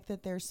 I like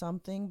that there's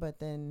something, but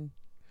then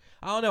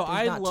I don't know.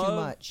 I not love too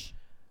much.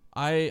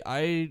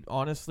 I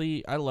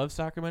honestly I love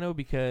Sacramento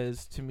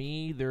because to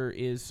me there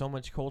is so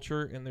much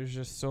culture and there's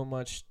just so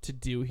much to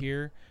do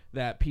here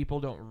that people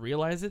don't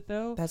realize it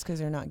though. That's because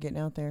they're not getting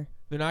out there.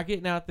 They're not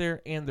getting out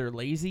there and they're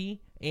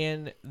lazy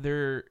and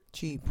they're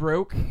cheap.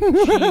 Broke.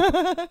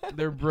 Cheap.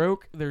 They're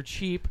broke, they're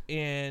cheap,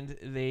 and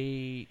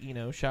they,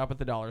 shop at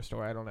the dollar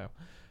store. I don't know.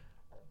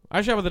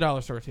 I shop at the dollar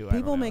store too.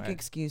 People make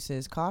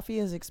excuses. Coffee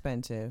is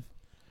expensive.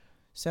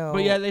 So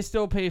But yeah, they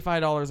still pay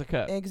 $5 a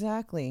cup.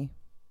 Exactly.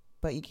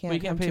 But you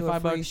can't pay to a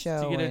 $5 free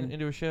show to get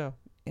into a show.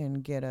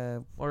 And get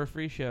a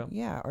free show.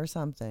 Yeah, or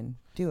something.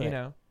 Do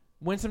it.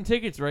 Win some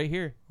tickets right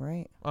here.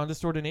 Right. On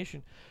Distorted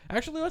Nation.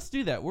 Actually, let's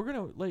do that. We're going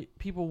to let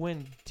people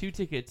win 2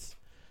 tickets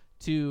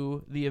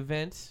to the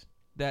event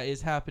that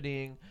is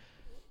happening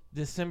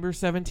December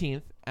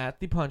 17th at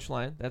the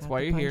Punchline. That's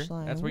why you're here.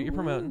 That's what you're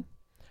promoting.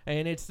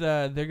 And it's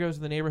There Goes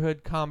the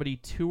Neighborhood Comedy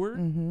Tour,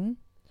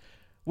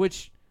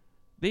 which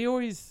they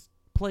always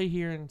play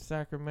here in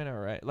Sacramento,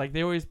 right? Like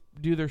they always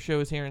do their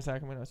shows here in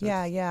Sacramento. So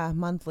yeah,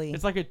 monthly.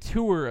 It's like a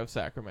tour of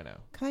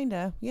Sacramento.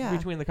 Kinda, yeah.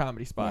 Between the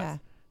comedy spots. Yeah.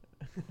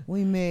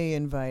 We may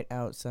invite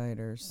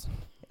outsiders.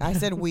 I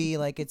said we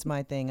like it's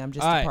my thing. I'm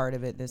just a part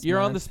of it this You're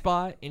month. on the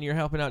spot and you're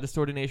helping out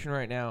Distorted Nation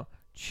right now.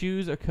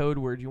 Choose a code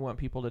word you want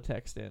people to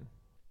text in.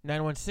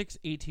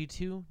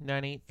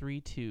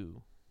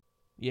 916-822-9832.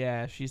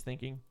 Yeah, she's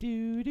thinking.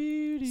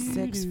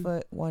 6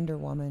 foot Wonder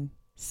Woman.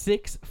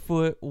 6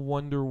 foot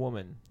Wonder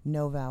Woman.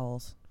 No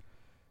vowels.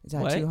 Is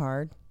that What? too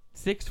hard?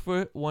 6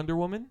 foot Wonder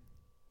Woman?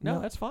 No,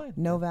 that's fine.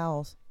 No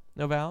vowels.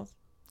 No vowels?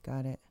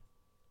 Got it.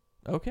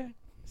 Okay.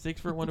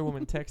 6 foot Wonder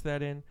Woman. Text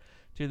that in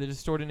to the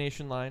Distorted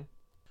Nation line.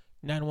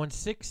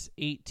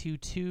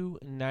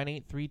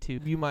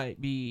 916-822-9832. You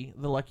might be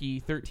the lucky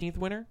 13th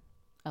winner.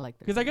 I like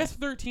that. Because I guess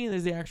 13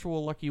 is the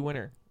actual lucky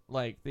winner.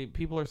 Like,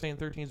 people are saying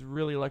 13 is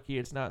really lucky.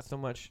 It's not so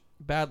much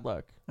bad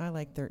luck. I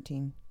like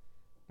 13.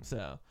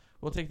 So,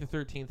 we'll take the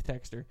 13th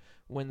texter.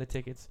 Win the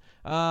tickets.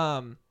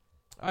 All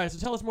right, so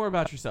tell us more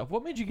about yourself.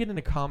 What made you get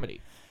into comedy?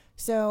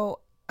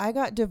 So, I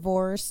got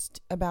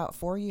divorced about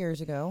 4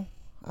 years ago.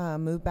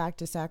 Moved back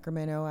to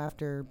Sacramento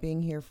after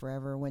being here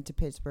forever. Went to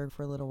Pittsburgh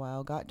for a little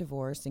while. Got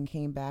divorced and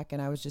came back, and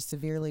I was just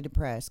severely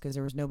depressed because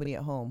there was nobody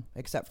at home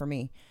except for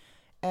me.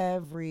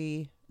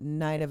 Every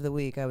night of the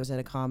week, I was at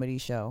a comedy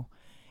show.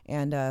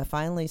 And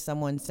finally,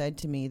 someone said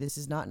to me, "This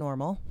is not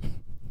normal.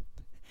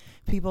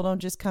 People don't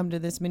just come to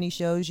this many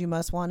shows. You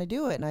must want to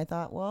do it." And I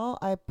thought, well,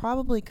 I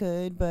probably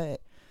could,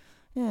 but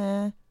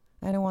I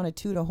don't want to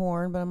toot a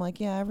horn. But I'm like,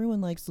 yeah,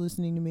 everyone likes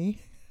listening to me.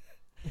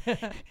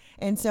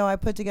 And so I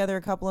put together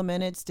a couple of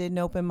minutes, did an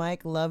open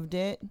mic, loved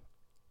it.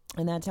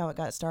 And that's how it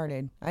got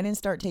started. I didn't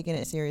start taking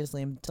it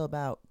seriously until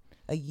about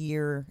a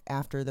year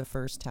after the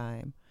first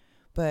time.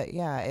 But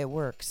yeah, it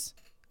works.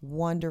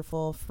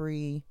 Wonderful,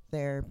 free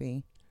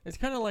therapy. It's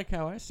kind of like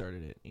how I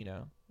started it,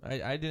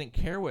 I didn't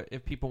care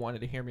if people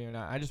wanted to hear me or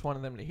not. I just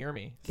wanted them to hear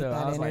me. Get so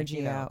that I was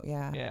energy like, out,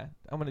 yeah. Yeah,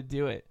 I'm going to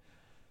do it.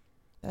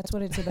 That's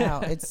what it's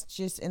about. It's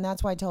just, and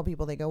that's why I tell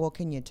people, they go, well,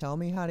 can you tell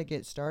me how to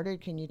get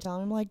started? Can you tell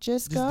me? I'm like,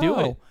 just go. Do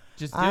it.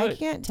 Just do it. I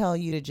can't tell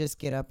you to just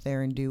get up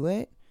there and do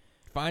it.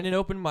 Find an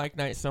open mic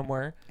night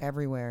somewhere.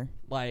 Everywhere.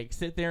 Like,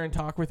 sit there and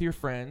talk with your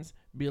friends.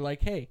 Be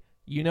like, hey,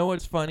 you know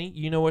what's funny?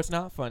 You know what's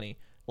not funny?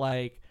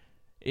 Like,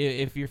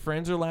 if your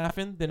friends are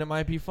laughing, then it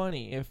might be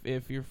funny.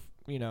 If you're,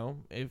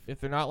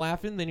 if they're not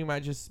laughing, then you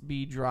might just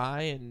be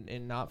dry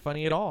and not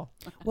funny at all.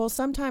 Well,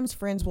 sometimes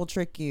friends will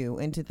trick you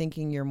into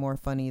thinking you're more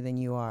funny than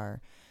you are.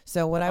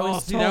 So what I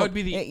was told, that would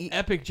be the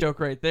epic joke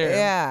right there.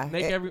 Yeah.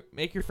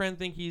 Make your friend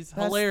think he's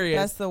hilarious.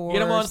 That's the worst.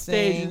 Get him on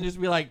stage thing. and just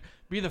be like,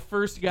 be the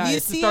first guy you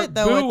to see start it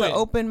though booing. at the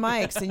open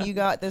mics, and you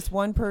got this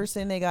one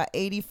person, they got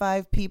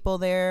 85 people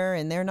there,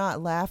 and they're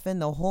not laughing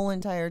the whole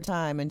entire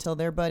time until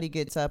their buddy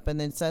gets up, and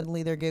then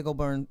suddenly their giggle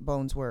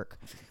bones work.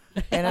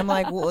 And I'm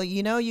like, well,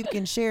 you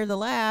can share the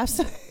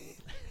laughs.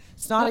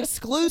 It's not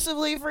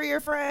exclusively for your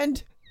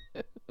friend.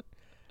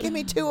 Give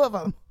me 2 of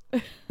them.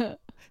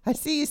 I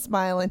see you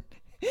smiling.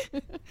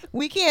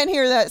 We can't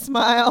hear that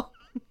smile.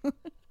 Let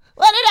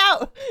it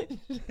out.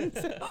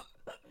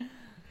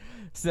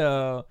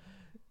 So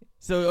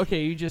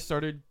okay, you just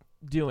started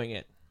doing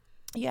it.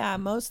 Yeah,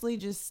 mostly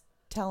just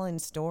telling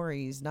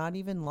stories, not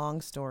even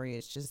long story.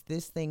 It's just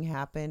this thing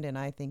happened and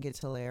I think it's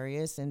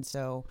hilarious. And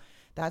so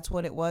that's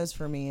what it was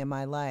for me in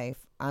my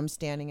life. I'm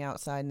standing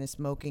outside in the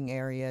smoking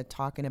area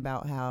talking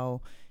about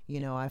how,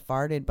 I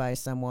farted by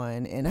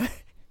someone and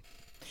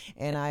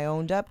I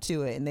owned up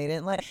to it and they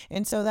didn't like,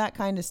 and so that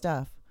kind of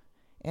stuff.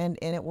 And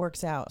it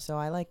works out. So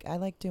I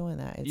like doing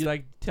that. It's, you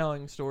like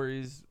telling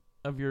stories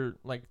of your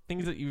like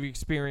things that you've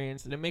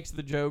experienced, and it makes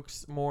the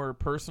jokes more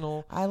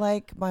personal. I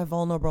like my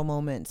vulnerable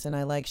moments and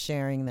I like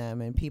sharing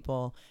them, and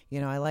people,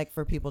 I like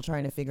for people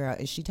trying to figure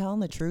out, is she telling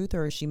the truth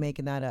or is she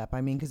making that up?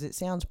 I mean, because it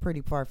sounds pretty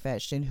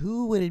far-fetched, and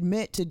who would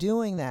admit to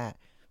doing that?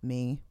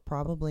 Me,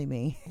 probably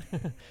me.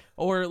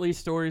 Or at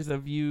least stories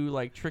of you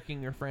like tricking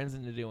your friends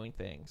into doing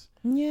things.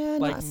 Yeah,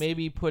 like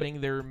maybe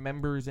putting their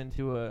members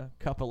into a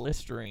cup of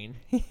Listerine.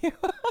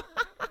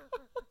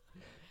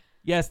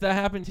 Yes, that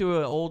happened to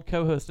an old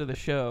co-host of the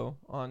show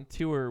on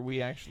tour.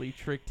 We actually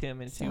tricked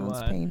him into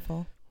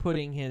painful.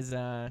 Putting his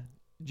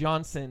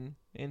Johnson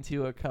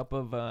into a cup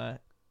of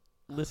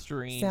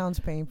Listerine. Sounds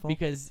painful.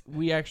 Because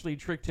we actually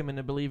tricked him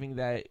into believing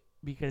that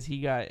because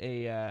he got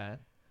a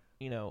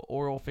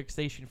oral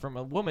fixation from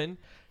a woman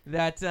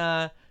that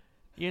how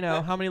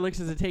many licks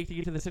does it take to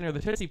get to the center of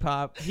the Tootsie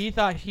Pop? He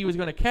thought he was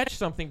going to catch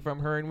something from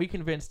her, and we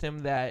convinced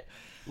him that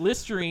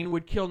Listerine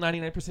would kill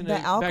 99% of the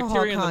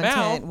bacteria in the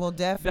mouth. Will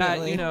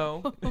definitely.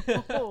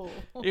 That,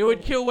 it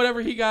would kill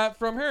whatever he got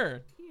from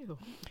her.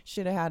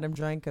 Should have had him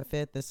drink a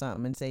fifth or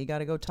something and say, you got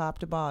to go top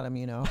to bottom,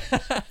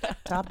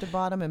 top to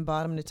bottom and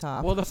bottom to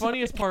top. Well, the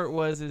funniest part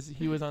is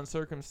he was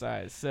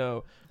uncircumcised.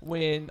 So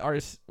when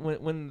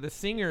the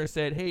singer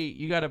said, hey,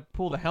 you got to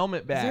pull the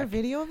helmet back. Is there a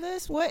video of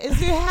this? What is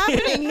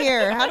happening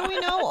here? How do we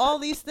know all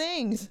these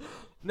things?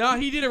 No,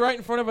 he did it right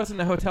in front of us in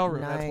the hotel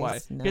room. Nice,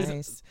 that's why.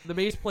 Nice. The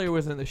bass player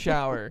was in the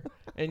shower,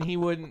 and he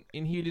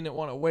didn't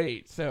want to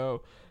wait,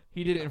 so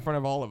he did it in front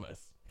of all of us.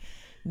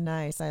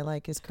 Nice. I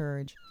like his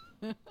courage.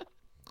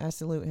 I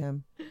salute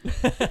him.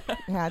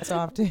 Hats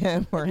off to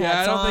him. Or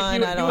hats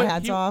on.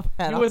 Hats off.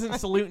 He wasn't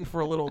saluting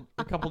for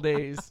a couple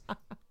days.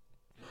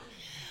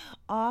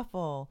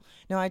 Awful.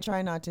 No, I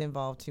try not to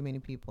involve too many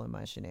people in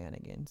my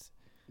shenanigans.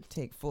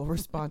 Take full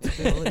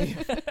responsibility.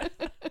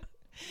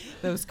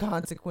 Those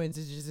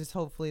consequences, just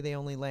hopefully they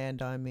only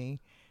land on me.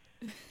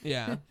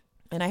 Yeah.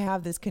 And I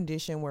have this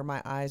condition where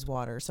my eyes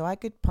water, so I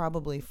could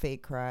probably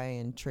fake cry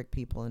and trick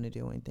people into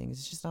doing things.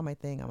 It's just not my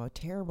thing. I'm a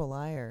terrible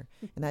liar.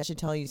 And that should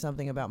tell you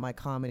something about my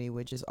comedy,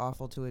 which is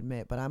awful to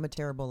admit, but I'm a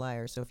terrible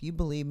liar. So if you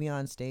believe me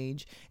on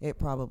stage, it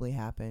probably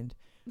happened.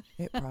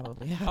 It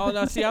probably happened. Oh,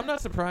 no, see, I'm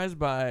not surprised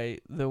by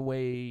the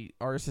way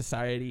our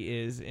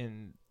society is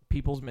in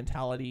people's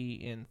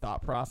mentality and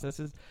thought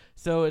processes.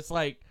 So it's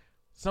like,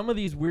 some of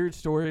these weird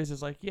stories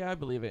is like, yeah, I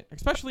believe it.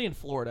 Especially in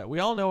Florida. We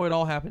all know it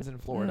all happens in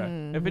Florida.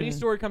 Mm-hmm. If any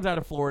story comes out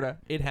of Florida,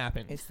 it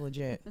happened. It's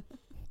legit.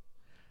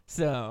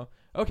 So,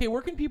 okay,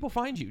 where can people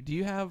find you? Do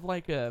you have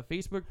like a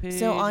Facebook page?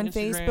 So on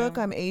Instagram? Facebook,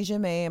 I'm Asia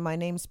May, and my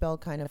name's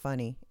spelled kind of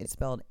funny. It's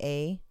spelled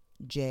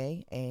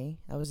A-J-A.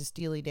 That was a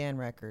Steely Dan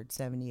record,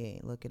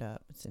 78. Look it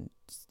up. It's an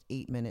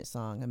 8-minute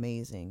song.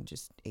 Amazing.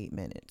 Just 8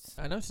 minutes.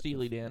 I know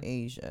Steely Dan.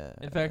 Asia.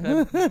 In fact,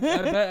 I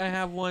bet I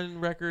have one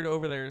record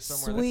over there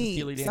somewhere. Sweet. That's a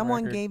Steely Dan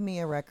Someone record. gave me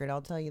a record.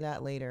 I'll tell you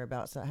that later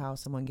about how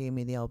someone gave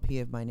me the LP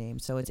of my name.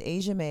 So it's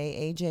Asia May,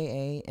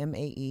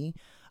 A-J-A-M-A-E,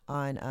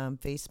 on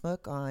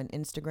Facebook. On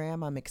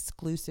Instagram, I'm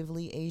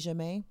exclusively Asia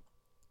May.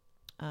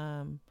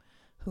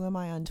 Who am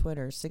I on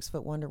Twitter?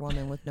 6-foot Wonder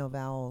Woman with no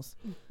vowels.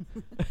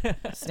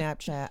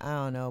 Snapchat, I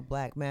don't know.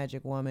 Black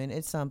Magic Woman.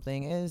 It's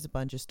something. It is a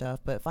bunch of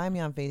stuff. But find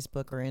me on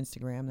Facebook or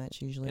Instagram. That's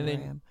usually where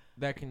I am.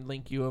 That can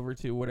link you over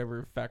to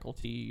whatever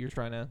faculty you're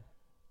trying to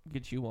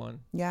get you on.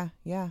 Yeah.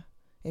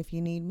 If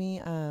you need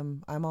me,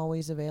 I'm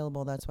always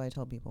available. That's why I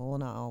tell people. Well,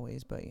 not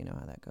always, but you know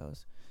how that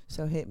goes.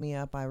 So hit me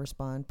up. I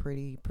respond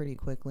pretty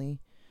quickly.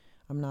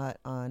 I'm not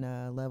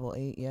on level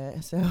 8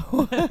 yet, so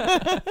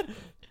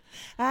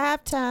I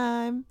have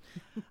time.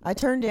 I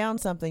turned down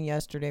something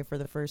yesterday for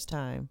the first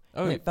time.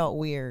 Oh, it felt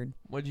weird.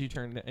 What did you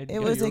turn down?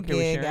 It was a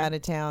gig out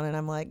of town, and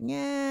I'm like,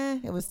 yeah,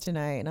 it was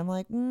tonight. And I'm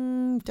like,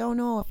 don't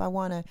know if I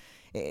want to.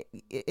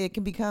 It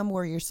can become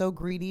where you're so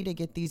greedy to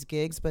get these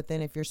gigs, but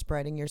then if you're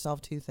spreading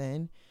yourself too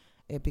thin,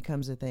 it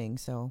becomes a thing.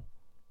 So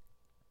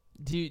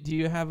do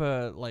you have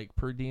a like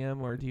per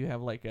diem, or do you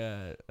have like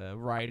a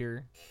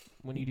rider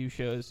when you do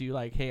shows? Do you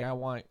like, hey, I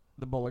want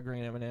the bowl of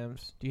green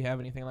M&Ms? Do you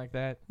have anything like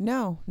that?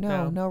 No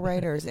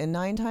writers. And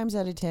 9 times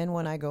out of 10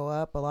 when I go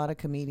up, a lot of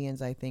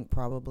comedians I think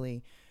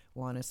probably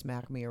want to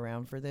smack me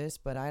around for this,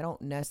 but I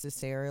don't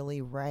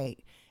necessarily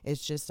write.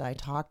 It's just I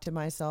talk to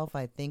myself,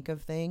 I think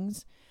of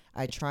things,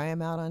 I try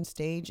them out on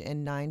stage,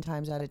 and 9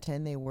 times out of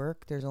 10 they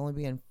work. There's only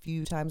been a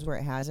few times where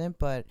it hasn't,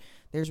 but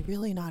there's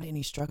really not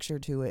any structure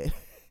to it.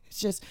 It's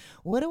just,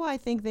 what do I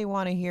think they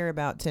want to hear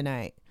about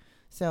tonight?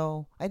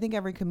 So I think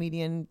every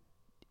comedian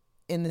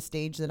in the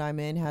stage that I'm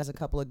in has a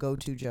couple of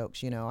go-to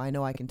jokes. I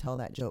know I can tell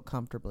that joke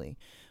comfortably,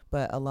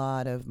 but a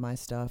lot of my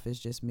stuff is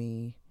just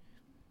me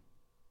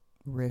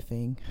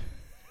riffing,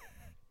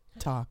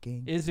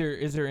 talking. Is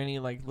there any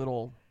like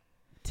little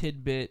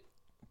tidbit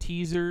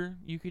teaser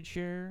you could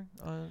share?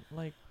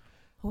 Like,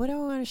 What do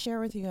I want to share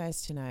with you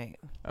guys tonight?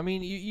 I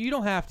mean, you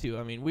don't have to.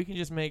 I mean, we can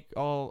just make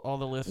all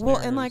the listeners. Well,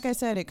 and like I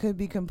said, it could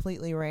be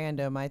completely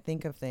random. I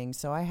think of things.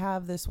 So I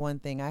have this one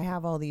thing. I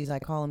have all these, I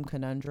call them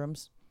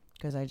conundrums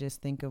because I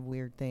just think of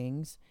weird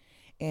things.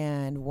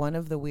 And one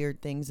of the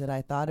weird things that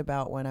I thought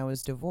about when I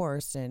was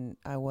divorced and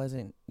I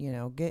wasn't,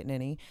 getting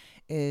any,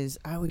 is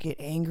I would get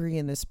angry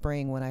in the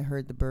spring when I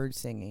heard the birds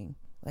singing.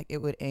 Like,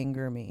 it would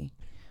anger me.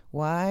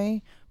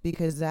 Why?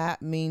 Because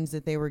that means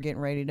that they were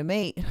getting ready to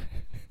mate.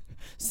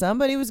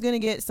 Somebody was going to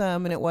get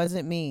some, and it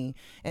wasn't me.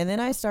 And then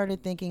I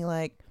started thinking,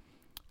 like,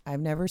 I've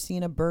never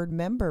seen a bird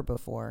member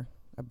before.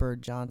 A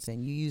bird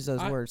Johnson. You use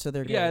those words, so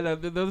they're good. Yeah,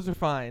 those are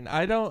fine.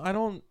 I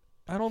don't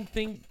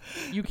think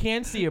you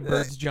can see a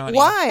bird's Johnny.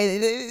 Why?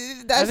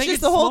 That's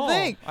just the whole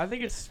thing. I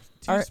think it's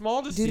too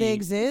small to see. Do they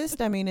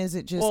exist? I mean, is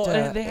it just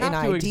they have an to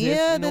idea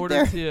exist in that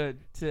order they're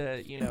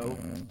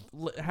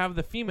to have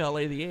the female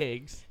lay the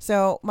eggs?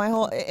 So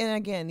and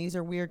again, these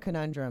are weird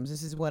conundrums.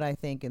 This is what I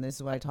think, and this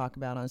is what I talk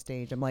about on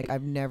stage. I'm like,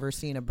 I've never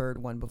seen a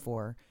bird one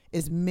before.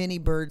 As many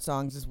bird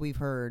songs as we've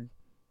heard,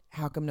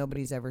 how come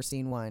nobody's ever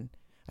seen one?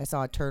 I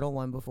saw a turtle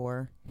one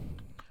before.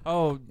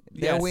 Oh,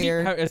 they're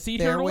weird. A sea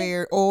they're turtle?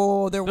 Weird.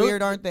 Oh, they're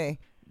weird, aren't they?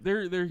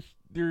 They're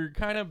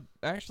kind of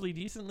actually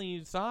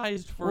decently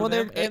sized for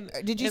them.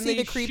 Did you see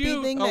the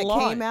creepy thing that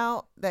came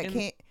out?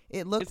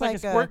 It looked it's like a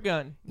squirt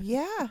gun.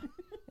 Yeah.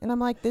 And I'm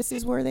like, this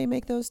is where they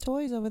make those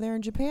toys over there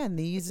in Japan.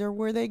 These are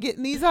where they're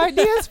getting these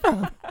ideas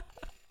from.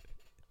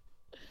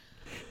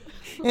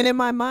 And in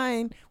my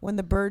mind, when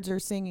the birds are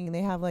singing,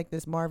 they have like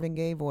this Marvin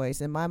Gaye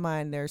voice. In my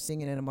mind, they're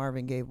singing in a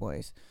Marvin Gaye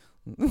voice.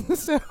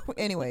 So,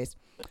 anyways,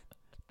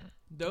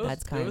 those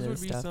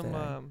would be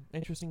some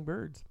interesting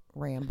birds.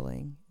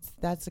 Rambling.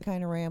 That's the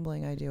kind of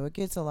rambling I do. It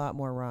gets a lot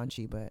more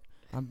raunchy, but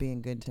I'm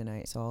being good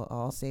tonight, so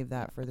I'll save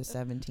that for the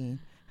 17th.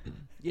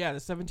 Yeah, the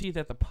 17th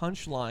at the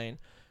Punchline.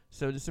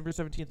 So December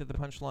 17th at the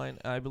Punchline.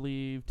 I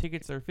believe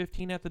tickets are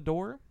 $15 at the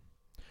door.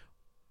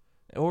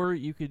 Or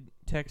you could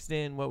text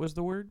in, what was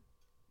the word?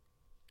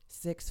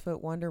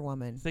 6-foot Wonder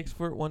Woman.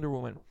 6-foot Wonder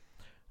Woman.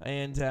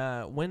 And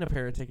win a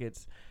pair of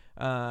tickets.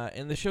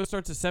 And the show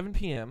starts at 7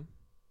 p.m.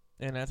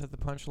 And that's at the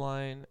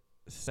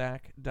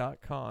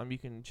punchlinesac.com. You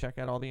can check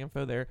out all the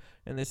info there.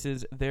 And this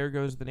is There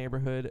Goes the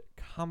Neighborhood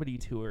Comedy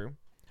Tour.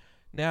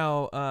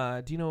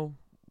 Now, do you know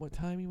what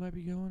time you might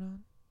be going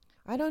on?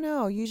 I don't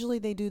know. Usually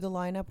they do the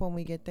lineup when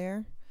we get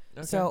there.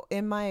 Okay. So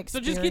in my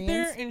experience, so just get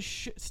there and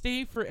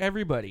stay for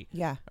everybody.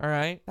 Yeah. All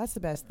right. That's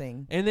the best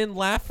thing. And then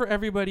laugh for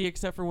everybody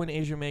except for when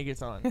Asia May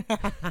gets on.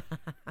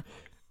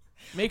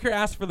 Make her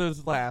ask for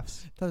those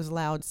laughs. Those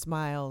loud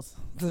smiles.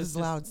 Those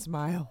loud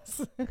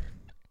smiles.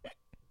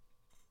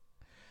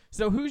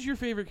 So who's your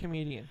favorite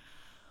comedian?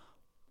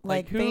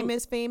 Like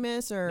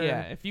famous or?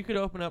 Yeah, if you could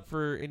open up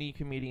for any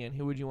comedian,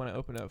 who would you want to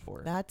open up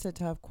for? That's a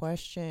tough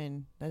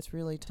question. That's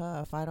really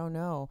tough. I don't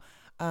know.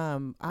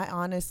 I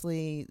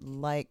honestly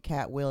like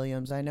Cat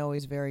Williams. I know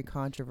he's very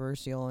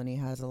controversial and he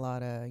has a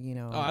lot of,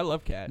 I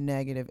love Cat.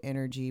 Negative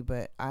energy,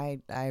 but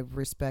I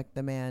respect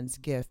the man's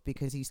gift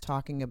because he's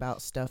talking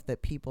about stuff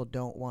that people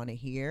don't want to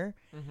hear.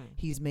 Mm-hmm.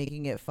 He's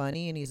making it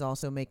funny and he's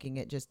also making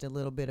it just a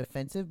little bit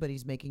offensive, but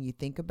he's making you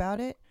think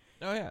about it.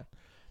 Oh, yeah.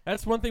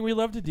 That's one thing we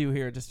love to do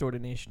here at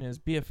Distorted Nation is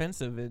be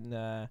offensive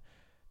and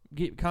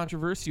get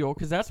controversial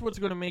because that's what's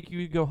going to make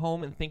you go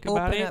home and think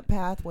about it. Open up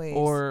pathways.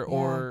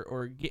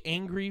 Or get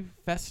angry,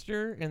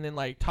 fester, and then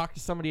like talk to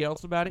somebody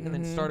else about it and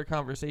then start a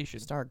conversation.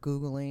 Start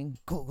Googling.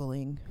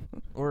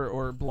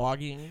 Or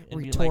blogging. And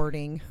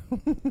retorting.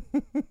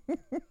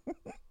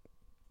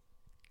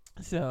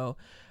 So,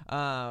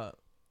 yeah,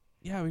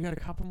 we got a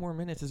couple more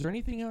minutes. Is there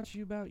anything else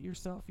about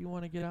yourself you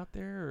want to get out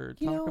there or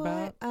talk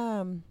about?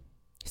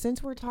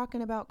 Since we're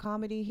talking about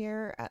comedy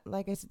here,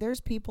 like I said,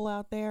 there's people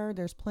out there.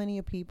 There's plenty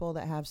of people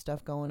that have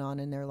stuff going on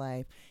in their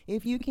life.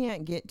 If you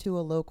can't get to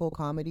a local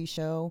comedy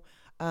show,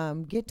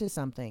 get to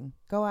something.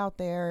 Go out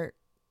there,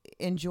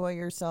 enjoy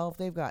yourself.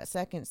 They've got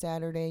Second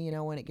Saturday,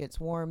 when it gets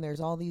warm. There's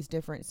all these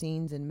different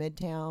scenes in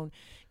Midtown.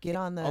 Get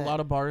on the. A lot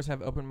of bars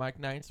have open mic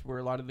nights where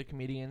a lot of the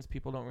comedians,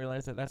 people don't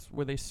realize that's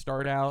where they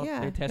start out. Yeah,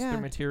 they test their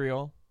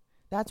material.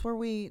 That's where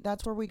we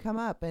come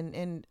up.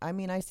 And I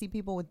mean, I see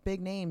people with big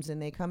names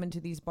and they come into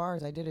these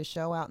bars. I did a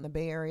show out in the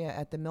Bay Area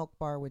at the Milk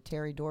Bar with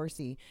Terry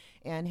Dorsey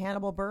and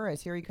Hannibal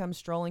Buress. Here he comes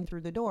strolling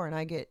through the door and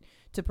I get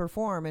to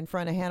perform in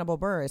front of Hannibal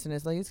Buress. And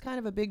it's kind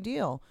of a big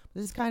deal.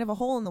 This is kind of a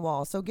hole in the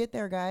wall. So get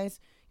there, guys.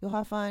 You'll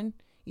have fun.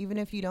 Even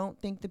if you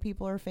don't think the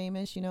people are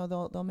famous,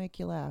 they'll make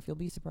you laugh. You'll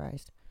be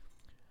surprised.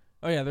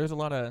 Oh yeah. There's a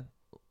lot of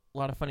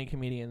funny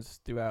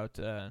comedians throughout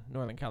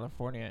Northern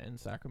California and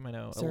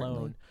Sacramento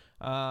Certainly.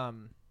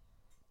 alone.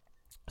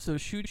 So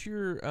shoot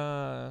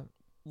your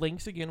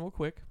links again real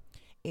quick.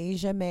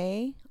 Asia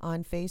May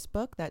on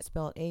Facebook. That's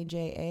spelled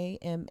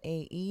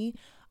AJAMAE.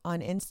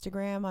 On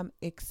Instagram, I'm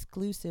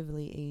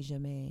exclusively Asia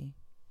May.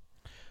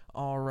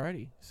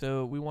 Alrighty.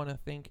 So we want to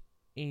thank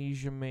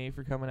Asia May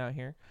for coming out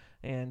here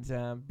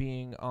and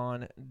being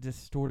on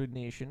Distorted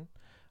Nation.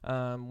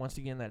 Once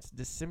again, that's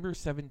December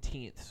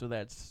 17th. So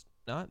that's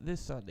not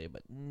this Sunday,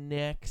 but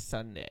next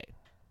Sunday.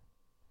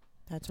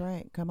 That's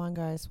right. Come on,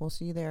 guys. We'll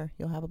see you there.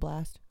 You'll have a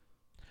blast.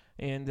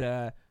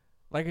 And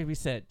like we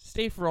said,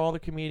 stay for all the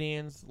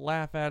comedians,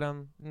 laugh at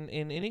them,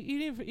 and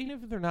even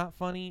if they're not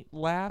funny,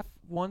 laugh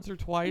once or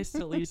twice to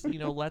at least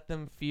let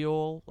them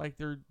feel like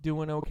they're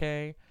doing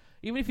okay,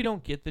 even if you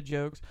don't get the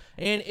jokes.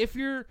 And if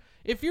you're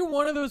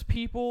one of those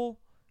people,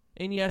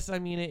 and yes, I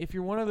mean it, if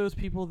you're one of those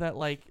people that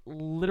like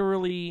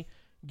literally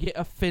get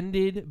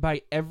offended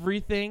by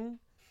everything,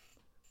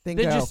 then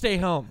go. just stay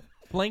home.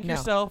 Blank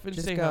yourself and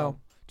just stay go. home.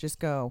 Just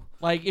go.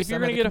 Like if Some you're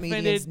gonna of the get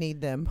comedians offended, need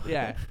them.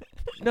 yeah,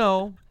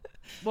 no.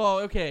 Well,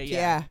 okay,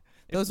 yeah.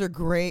 Those are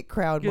great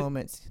crowd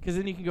moments. Because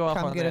then you can go off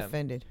Come on get them.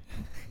 offended.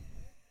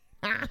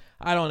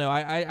 I don't know.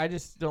 I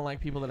just don't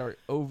like people that are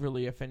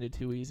overly offended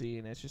too easy,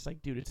 and it's just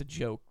like, dude, it's a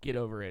joke. Get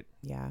over it.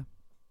 Yeah.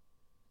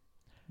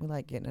 We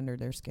like getting under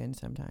their skin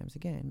sometimes.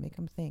 Again, make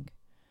them think.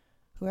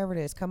 Whoever it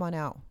is, come on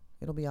out.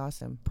 It'll be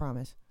awesome.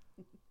 Promise.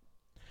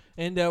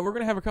 And we're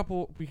going to have a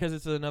couple, because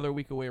it's another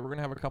week away, we're going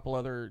to have a couple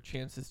other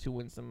chances to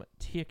win some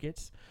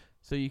tickets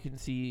so you can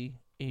see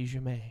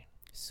Asia May.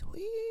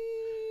 Sweet.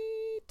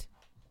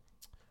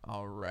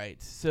 All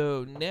right.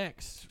 So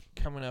next,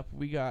 coming up,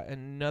 we got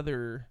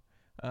another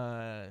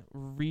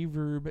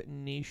Reverb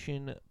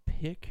Nation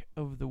pick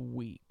of the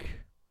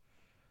week.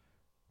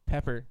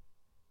 Pepper,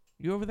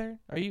 you over there?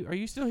 Are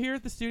you still here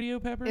at the studio,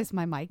 Pepper? Is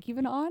my mic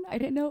even on? I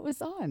didn't know it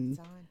was on. It's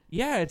on.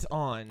 Yeah, it's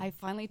on. I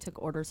finally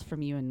took orders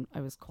from you and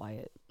I was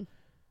quiet.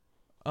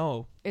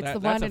 Oh. It's the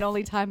that's one and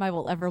only time I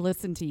will ever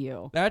listen to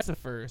you. That's a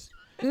first.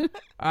 All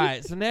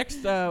right, so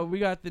next we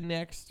got the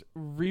next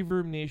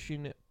Reverb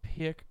Nation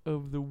pick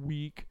of the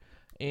week,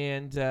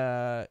 and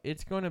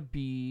it's going to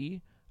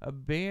be a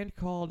band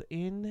called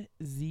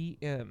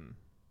NZM.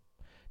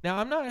 Now,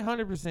 I'm not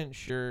 100%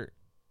 sure,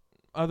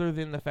 other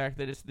than the fact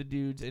that it's the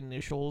dude's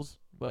initials,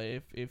 but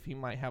if he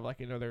might have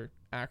like another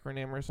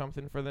acronym or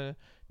something for the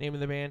name of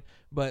the band.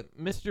 But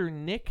Mr.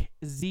 Nick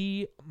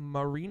Z.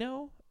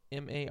 Marino,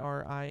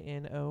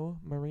 Marino,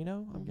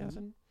 Marino, I'm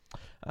guessing,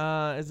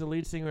 is the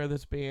lead singer of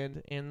this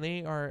band, and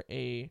they are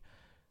a,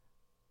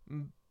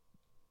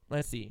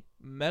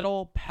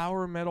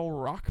 power metal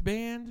rock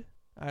band.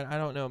 I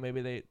don't know,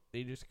 maybe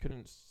they just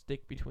couldn't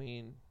stick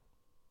between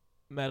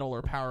metal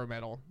or power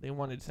metal. They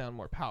wanted to sound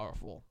more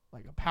powerful,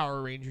 like a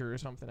Power Ranger or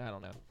something. I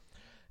don't know.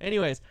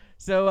 Anyways,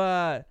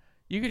 so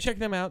you can check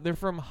them out. They're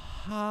from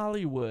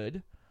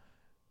Hollywood,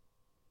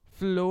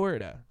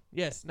 Florida.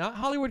 Yes, not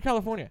Hollywood,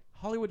 California.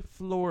 Hollywood,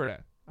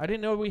 Florida. I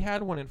didn't know we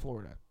had one in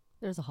Florida.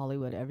 There's a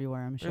Hollywood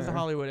everywhere, I'm sure. There's a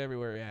Hollywood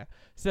everywhere, yeah.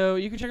 So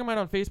you can check them out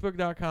on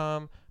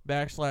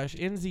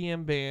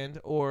Facebook.com/NZM Band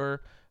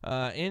or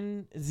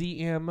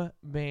NZM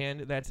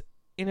Band. That's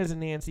N as in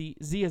Nancy,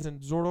 Z as in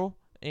Zorro,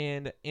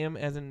 and M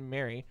as in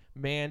Mary,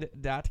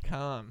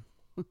 band.com.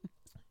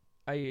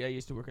 I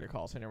used to work at a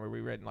call center where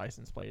we read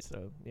license plates,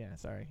 so yeah,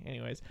 sorry.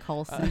 Anyways.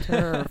 Call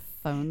center or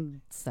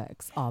phone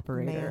sex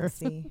operator.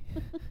 Mancy.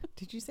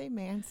 Did you say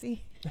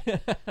Mancy? All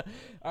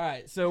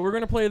right, so we're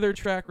going to play their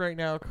track right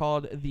now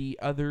called The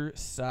Other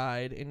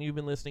Side, and you've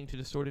been listening to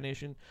Distorted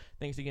Nation.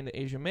 Thanks again to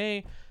Asia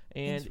May,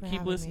 and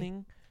keep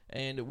listening,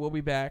 and we'll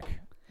be back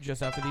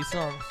just after these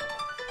songs.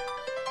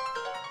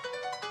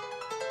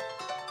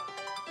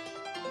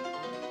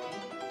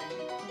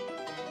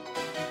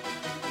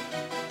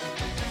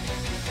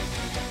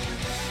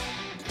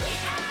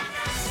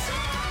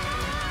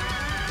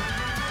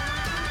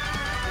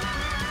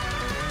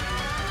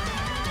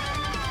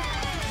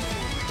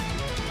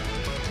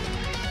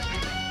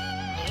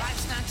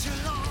 Life's not too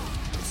long,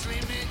 it's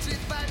limited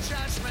by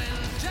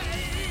judgment day.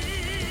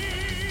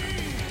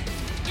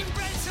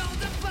 Embrace all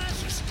the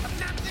pleasures of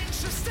nothing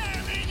should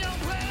stand in your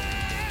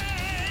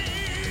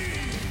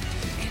way.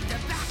 In the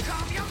back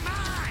of your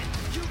mind,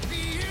 you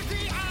feel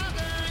the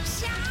other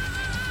side.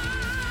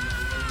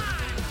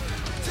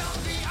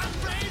 Don't be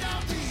afraid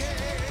of the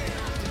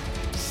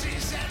end.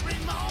 Seize every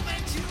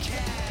moment you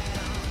can.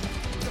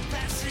 The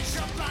passage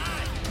of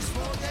life is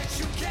more that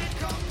you can't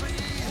comprehend.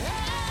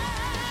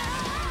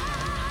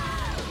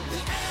 The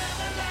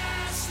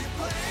everlasting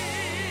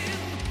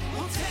flame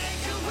will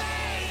take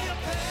away your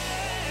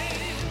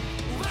pain.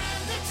 When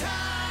the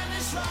time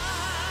is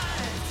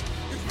right,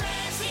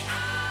 embrace the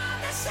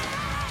other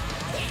side.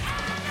 The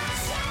other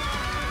side.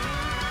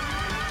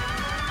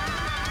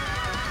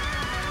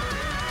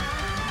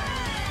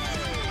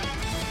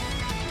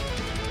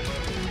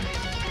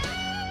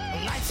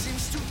 Life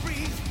seems to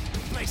breathe.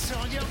 Place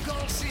all your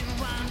goals in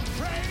one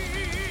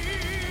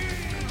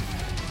frame.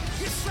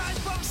 You strive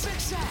for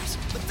success,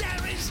 but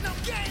there is no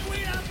gain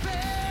without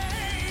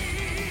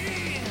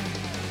pain.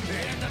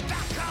 In the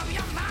back of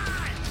your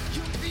mind,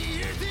 you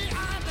fear the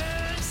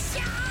other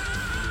side.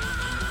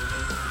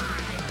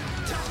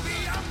 Don't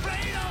be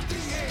afraid of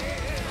the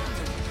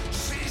end.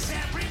 Seize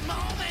every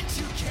moment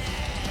you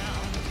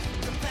can.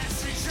 The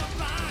passage of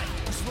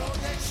life is more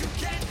that you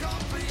can't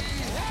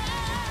comprehend.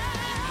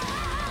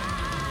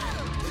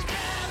 The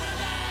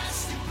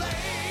everlasting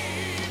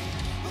flame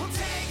will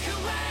take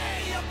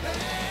away your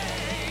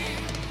pain.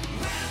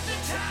 When the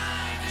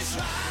time is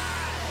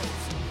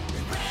right,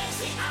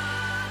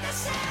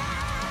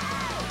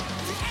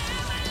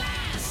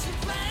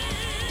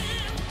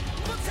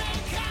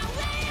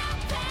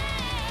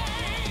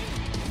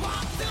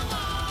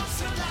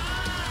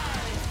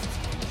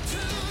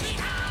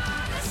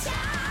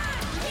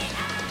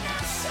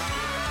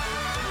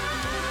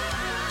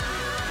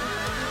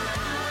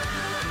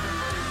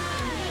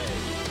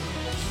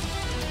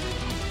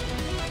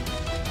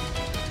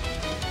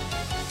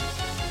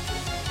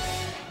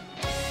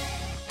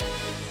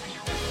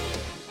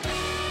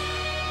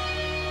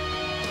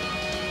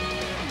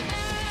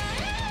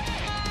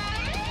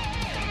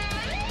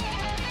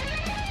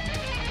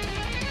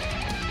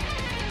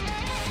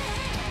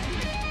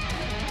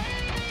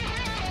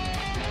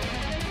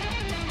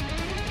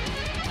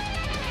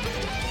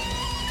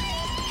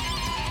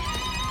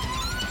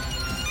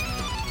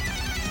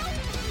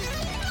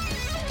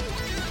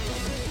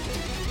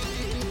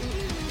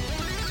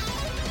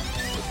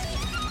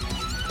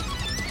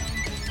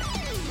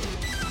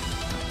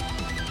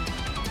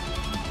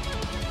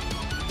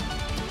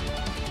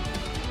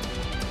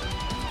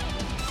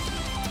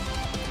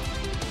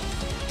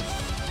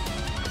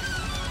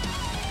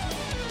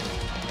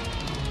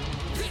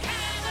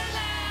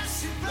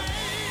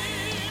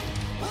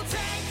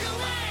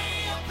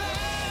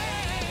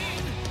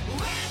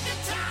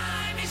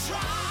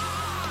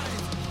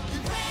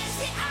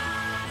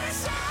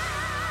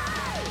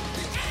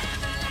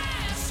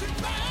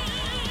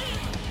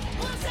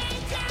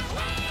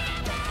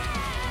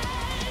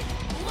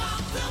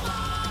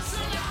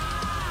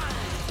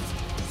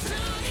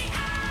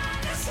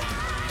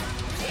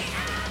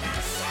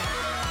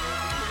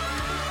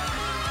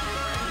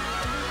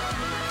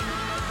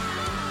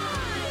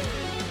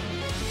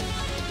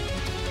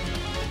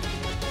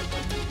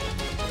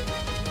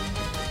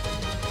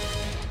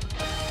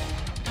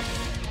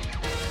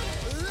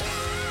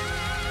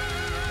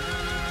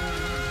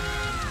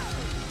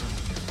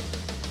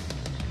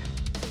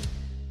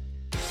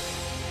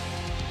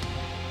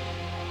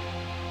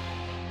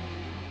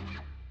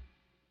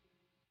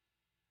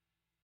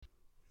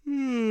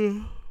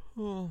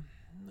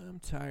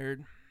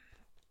 tired.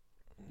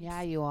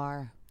 Yeah, you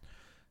are.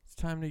 It's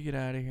time to get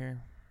out of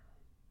here.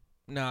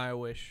 No, I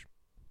wish.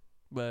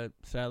 But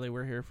sadly,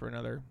 we're here for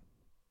another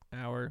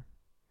hour.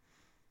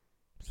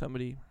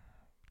 Somebody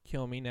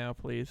kill me now,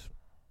 please.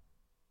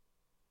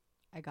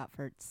 I got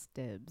Fertz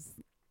dibs.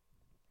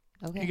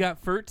 Okay. You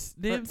got Fertz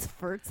dibs?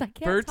 Fertz. I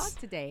can't Fertz? talk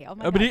today. Oh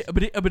my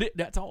gosh.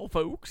 That's all,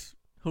 folks.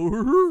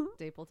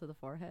 Staple to the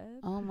forehead.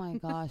 Oh my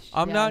gosh.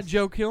 I'm not yes.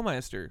 Joe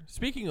Killmeister.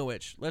 Speaking of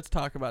which, let's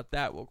talk about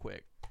that real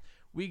quick.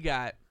 We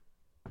got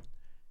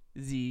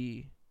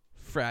the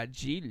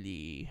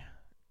Fragile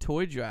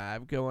toy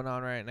drive going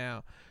on right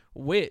now,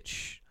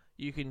 which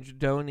you can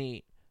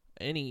donate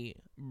any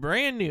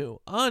brand new,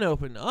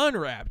 unopened,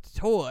 unwrapped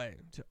toy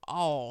to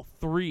all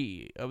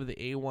 3 of the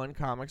A1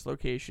 Comics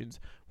locations.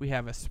 We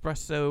have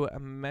Espresso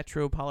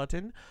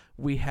Metropolitan,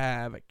 we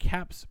have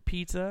Caps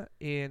Pizza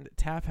and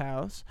Tap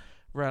House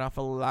right off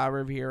of La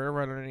Riviera,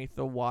 right underneath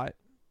the Watt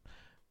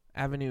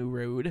Avenue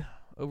Road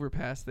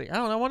overpass thing. I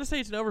don't know, I want to say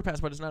it's an overpass,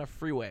 but it's not a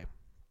freeway.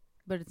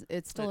 But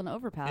it's still an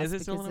overpass. Is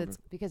it still an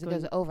because it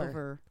going goes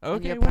over. and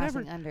Okay, you're whatever.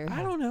 passing under.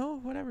 I don't know,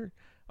 whatever.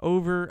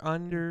 Over,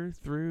 under,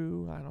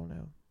 through, I don't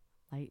know.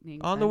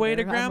 Lightning. On the way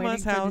to thunder. I'm Grandma's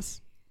waiting for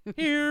house.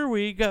 Here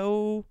we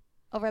go.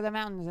 Over the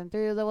mountains and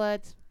through the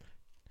woods.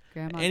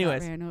 Grandma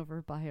Anyways. got ran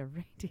over by a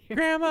reindeer.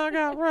 Grandma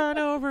got run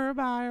over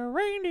by a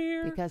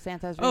reindeer. Because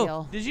Santa's Oh,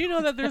 real. did you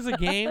know that there's a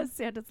game?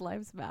 Santa's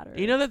lives matter.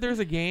 You know that there's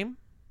a game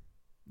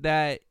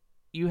that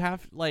you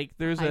have, like,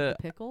 there's Hide a...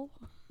 the pickle?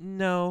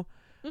 No.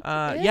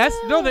 Yes,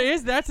 no, there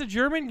is. That's a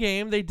German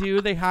game. They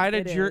do. They hide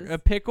It is. a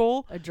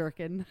pickle. A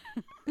jerkin.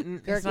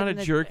 It's not a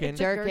jerkin.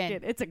 It's a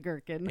gherkin. It's a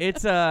gherkin.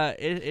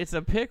 It's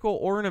a pickle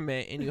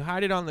ornament, and you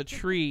hide it on the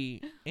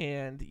tree.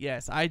 And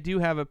yes, I do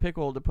have a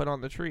pickle to put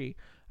on the tree.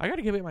 I got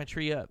to get my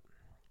tree up.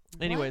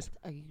 Anyways,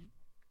 What? Are you...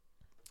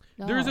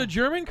 there's No. a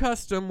German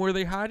custom where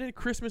they hide a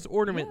Christmas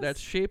ornament Yes. that's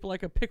shaped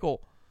like a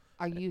pickle.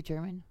 Are you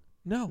German?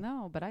 No,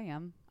 No, but I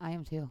am. I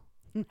am too.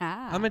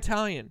 I'm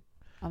Italian.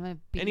 I'm gonna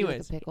beat you Anyways,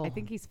 with a pickle. I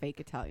think he's fake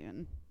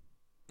Italian.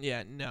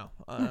 Yeah, no.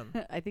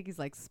 I think he's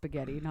like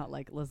spaghetti, not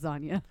like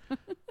lasagna.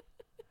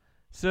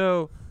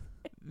 So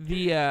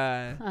the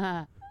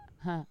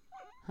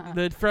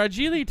the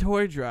Fragile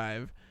toy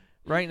drive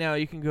right now,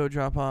 you can go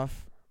drop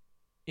off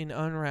an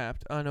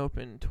unwrapped,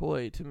 unopened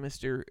toy to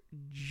Mr.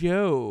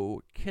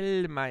 Joe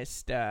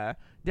Killmeister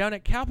down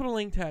at Capital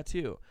Ink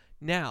Tattoo.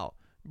 Now,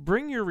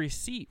 bring your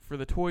receipt for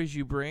the toys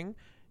you bring,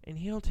 and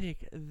he'll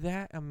take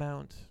that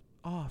amount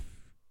off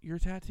your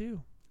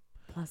tattoo.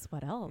 Plus,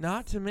 what else?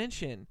 Not to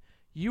mention,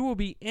 you will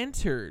be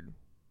entered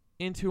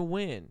into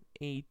win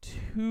a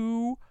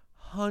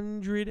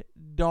 $200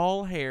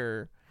 doll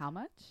hair. How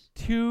much?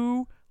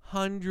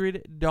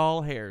 200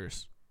 doll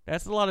hairs.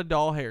 That's a lot of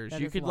doll hairs.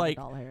 That You is a could lot of like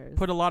doll hairs.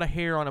 put a lot of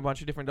hair on a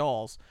bunch of different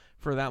dolls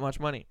for that much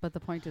money. But the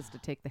point is to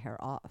take the hair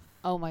off.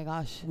 Oh my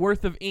gosh.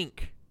 Worth of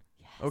ink.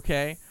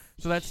 Okay?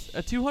 So that's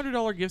a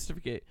 $200 gift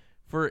certificate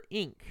for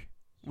ink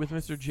with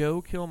Mr.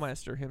 Joe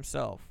Killmeister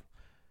himself.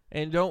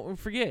 And don't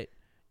forget,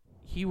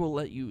 he will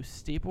let you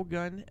staple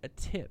gun a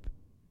tip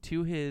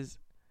to his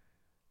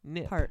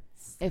nip.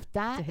 Parts. If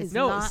that is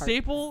No, not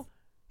staple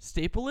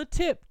a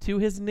tip to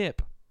his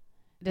nip.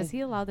 Does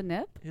he allow the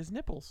nip? His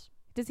nipples.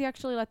 Does he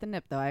actually let the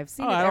nip though? I've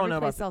seen it I every don't know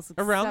about place else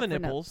around the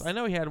except for nipples. nips. I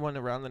know he had one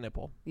around the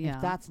nipple. Yeah.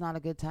 if that's not a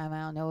good time, I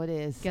don't know what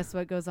is. Guess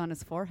what goes on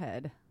his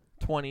forehead?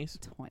 20s.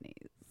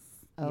 20s.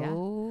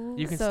 Oh.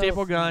 You can So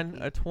staple gun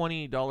sneaky. a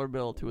 $20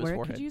 bill to his Where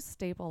forehead. could you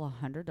staple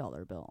a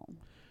 $100 bill?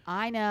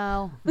 I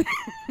know.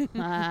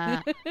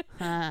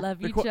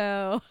 Love you, que-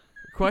 Joe.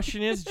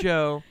 Question is,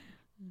 Joe,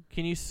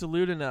 can you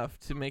salute enough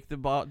to make the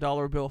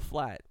dollar bill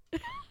flat?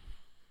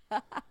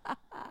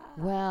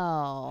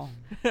 Well,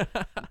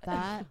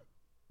 that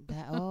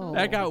oh.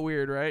 That got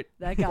weird, right?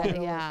 That got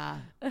me. yeah.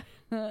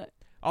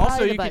 Also, Probably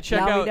the you can butt check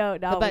Now we out. know.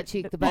 Now The we- butt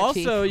cheek. The butt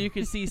cheek. Also, you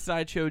can see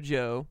Sideshow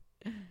Joe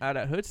out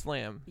at Hood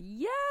Slam.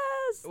 Yes.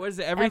 What is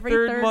it? Every Every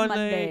third third Monday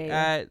Monday.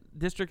 at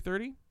District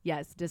 30?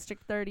 Yes,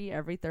 District 30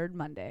 every third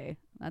Monday.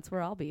 That's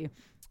where I'll be.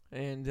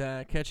 And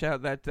catch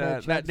out that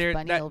Drugs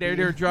Bunny will their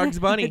be- Drugs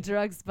Bunny.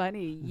 Drugs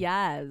Bunny.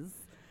 Yes.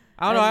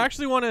 I don't know. I And-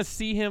 actually want to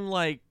see him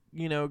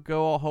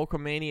go all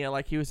Hulkamania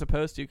like he was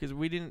supposed to, because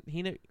we didn't.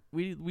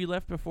 We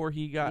left before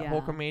he got Yeah.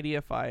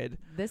 Hulkamania-fied.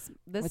 This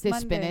With his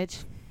Monday,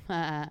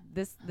 spinach.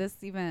 this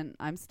event,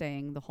 I'm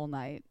staying the whole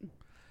night.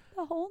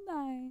 The whole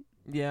night.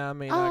 Yeah, I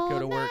may not go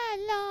to work.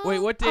 Wait,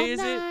 what day is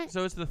it?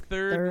 So it's the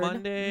third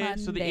Monday,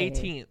 so the Monday.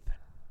 18th.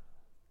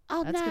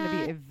 That's going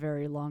to be a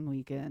very long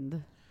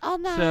weekend. All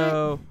night.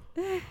 So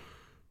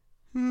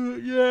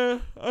yeah,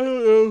 I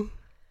don't know.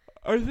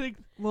 I think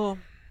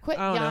Quit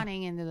I don't know.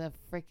 yawning into the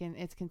freaking.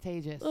 It's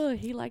contagious. Ugh,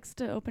 he likes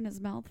to open his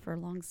mouth for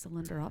long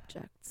cylinder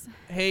objects.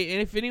 Hey, and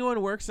if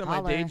anyone works on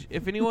my day, Holler.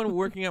 if anyone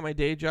working at my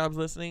day job's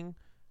listening,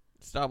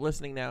 stop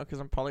listening now, because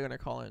I'm probably gonna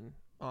call in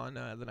on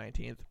the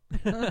 19th,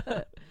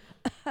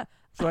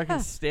 so I can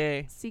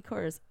stay.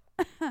 Secor is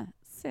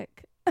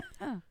sick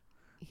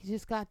He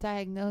just got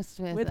diagnosed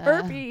with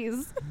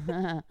herpes.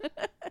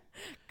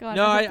 God,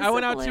 No, I hope I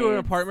went out to an syphilis.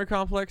 apartment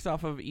complex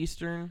off of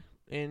Eastern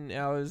and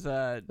I was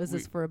Was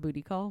this for a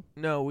booty call?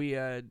 No, we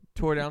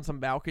tore down some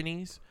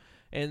balconies,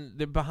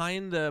 and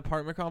behind the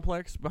apartment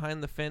complex,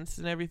 behind the fence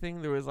and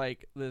everything, there was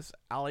like this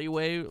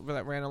alleyway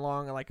that ran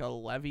along like a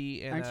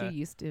levee. And, Aren't you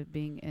used to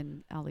being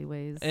in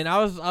alleyways? And I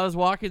was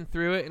walking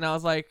through it, and I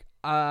was like,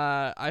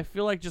 I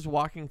feel like just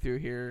walking through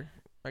here,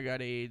 I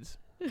got AIDS.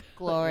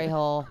 Glory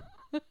hole.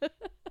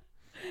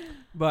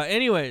 But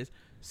anyways,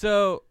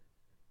 so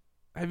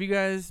have you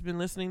guys been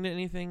listening to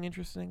anything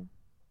interesting?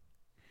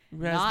 You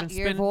guys Not been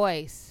your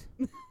voice.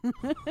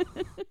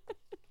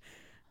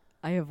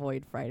 I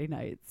avoid Friday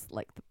nights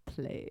like the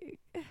plague.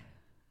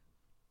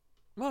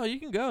 Well, you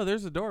can go.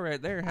 There's a door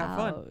right there. Have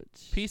fun.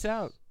 Ouch. Peace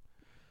out.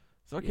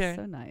 It's okay. You're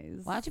so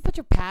nice. Why don't you put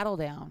your paddle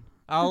down?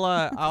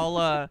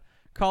 I'll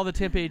call the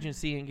temp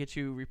agency and get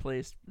you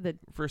replaced The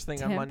first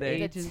thing on temp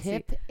Monday. agency. The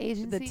tip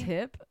agency? The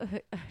tip?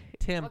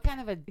 Temp. What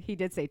kind of a... He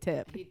did say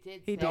tip. He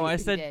did He say No, I he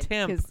said did.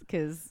 temp.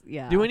 Because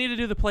yeah. Do we need to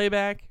do the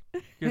playback?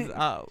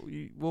 'Cause,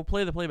 we'll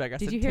play the playback. I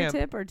Did said you hear temp.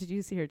 tip or did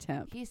you hear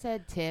temp? He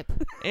said tip.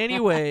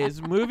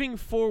 Anyways, moving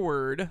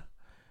forward,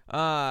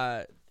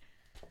 I've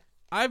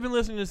been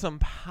listening to some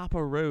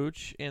Papa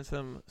Roach and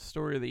some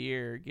Story of the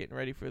Year, getting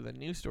ready for the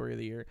new Story of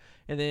the Year.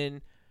 And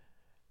then,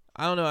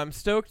 I don't know, I'm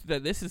stoked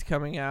that this is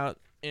coming out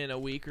in a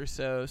week or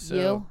so.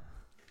 You?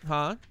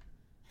 Huh?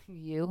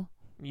 You?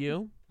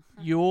 Yule?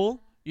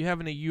 You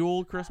having a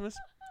Yule Christmas?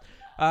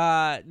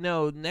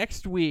 No,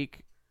 next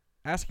week,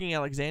 Asking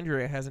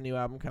Alexandria has a new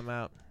album come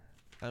out.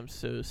 I'm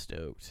so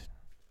stoked.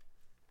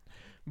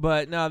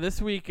 But no,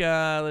 this week,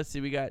 let's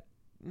see, we got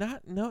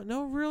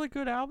no really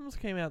good albums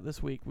came out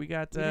this week. We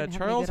got We didn't have any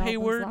Charles good albums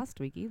Hayward last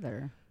week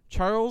either.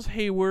 Charles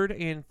Hayward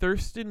and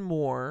Thurston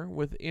Moore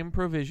with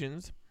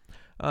Improvisions.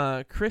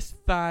 Chris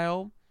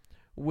Thile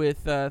with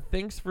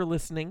Thanks for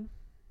Listening.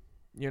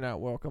 You're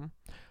not welcome.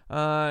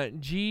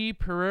 G.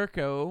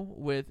 Perrico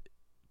with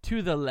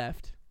To the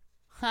Left.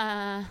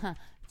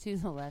 To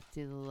the left,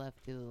 to the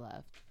left, to the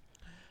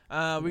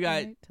left. We got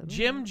Right to the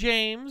Jim left.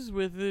 James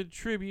with a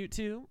tribute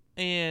to,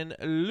 and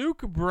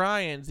Luke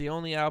Bryan's the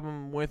only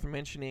album worth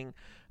mentioning.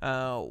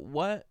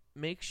 What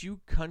Makes You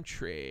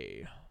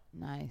Country?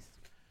 Nice.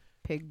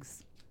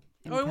 Pigs.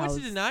 and We went to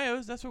cows.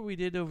 Denios. That's what we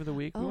did over the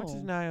week. We went to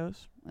Oh.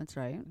 Denios. That's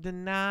right.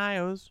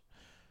 Denios.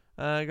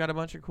 Got a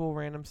bunch of cool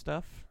random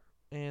stuff,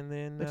 and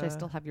then Which I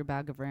still have your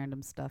bag of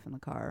random stuff in the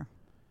car.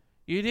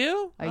 You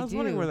do? I was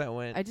wondering do. where that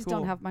went. I just Cool.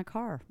 don't have my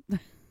car.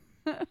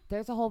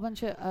 There's a whole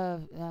bunch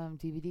of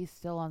DVDs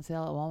still on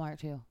sale at Walmart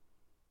too.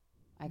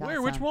 I got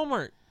Where? Which some.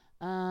 Walmart?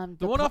 The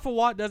The one off of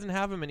Watt doesn't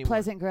have them anymore.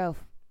 Pleasant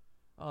Grove.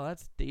 Oh,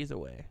 that's days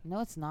away. No,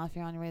 it's not. If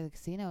you're on your way to the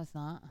casino, it's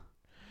not.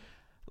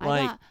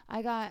 Like,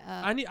 I got.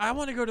 I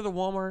want to go to the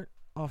Walmart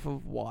off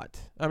of Watt.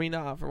 I mean,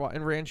 not off of Watt,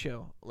 in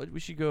Rancho. We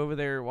should go over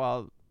there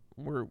while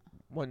we're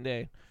one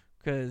day,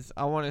 because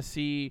I want to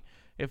see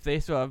if they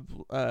still have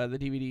the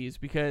DVDs,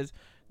 because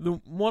the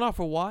one off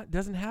of Watt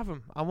doesn't have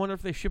them. I wonder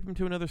if they ship them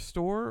to another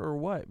store or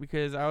what,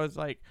 because I was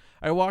like,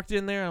 I walked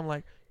in there and I'm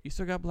like, you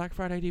still got Black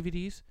Friday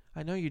DVDs?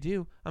 I know you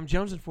do. I'm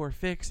jonesing for a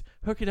fix.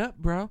 Hook it up,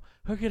 bro.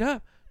 Hook it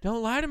up.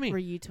 Don't lie to me. Were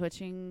you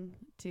twitching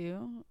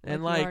too?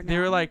 And you are like they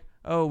were now? like,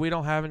 "Oh, we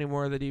don't have any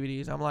more of the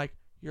DVDs." I'm like,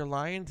 "You're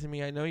lying to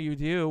me. I know you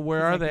do. Where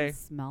 'Cause are I can they?"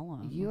 smell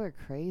them. You are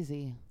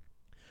crazy.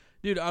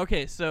 Dude,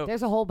 okay, so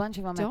There's a whole bunch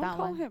of them Don't at that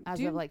call one him- as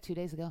do- of like 2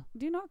 days ago.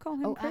 Do not call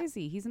him Oh,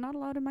 crazy. He's not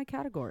allowed in my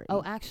category.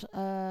 Oh, actually,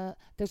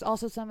 there's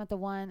also some at the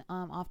one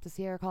off the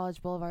Sierra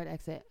College Boulevard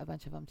exit. A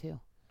bunch of them too.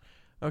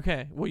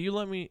 okay, well you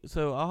let me.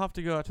 So I'll have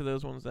to go out to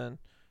those ones then.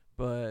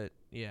 But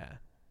yeah,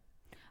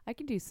 I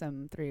could do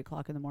some 3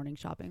 o'clock in the morning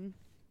shopping.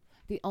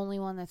 The only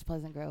one that's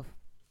Pleasant Grove.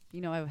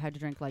 You know, I've had to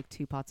drink like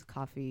 2 pots of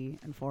coffee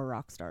and 4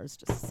 rock stars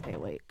just to stay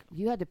awake.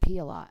 You had to pee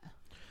a lot.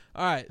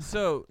 all right.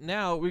 So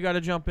now we got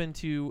to jump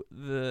into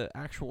the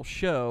actual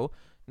show,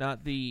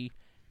 not the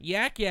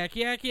yak yak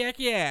yak yak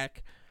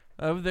yak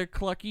of the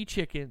clucky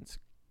chickens.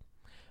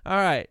 All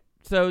right.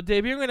 So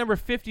debuting at number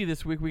 50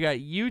 this week, we got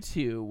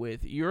U2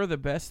 with "You're the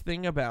Best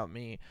Thing About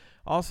Me."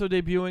 Also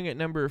debuting at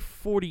number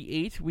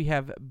 48, we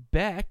have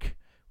Beck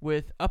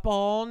with "Up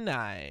All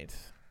Night."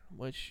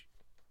 Which,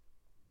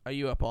 are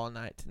you up all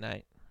night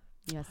tonight?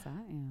 Yes, I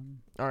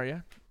am. Are ya?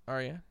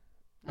 Are ya?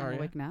 I'm Are ya?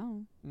 awake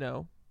now.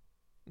 No.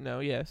 No,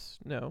 yes.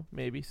 No,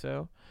 maybe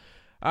so.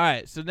 All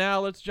right, so now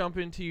let's jump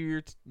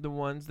into the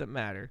ones that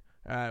matter.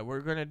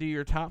 We're going to do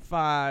your top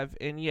 5,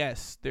 and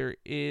yes, there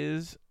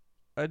is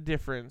a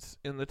difference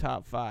in the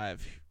top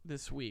 5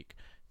 this week.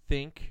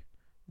 Think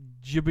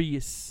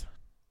Jeebus.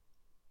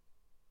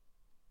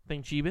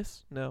 Think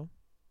Jeebus? No.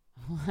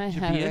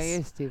 Whatever,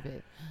 you're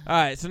stupid. All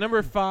right, so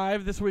number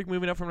 5 this week,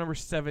 moving up from number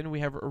 7, we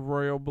have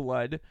Royal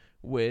Blood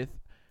with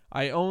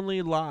 "I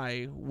Only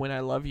Lie When I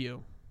Love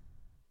You,"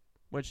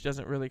 which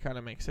doesn't really kind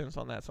of make sense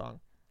on that song.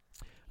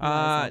 He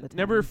lies all the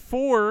Number time.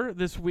 4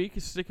 this week,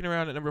 sticking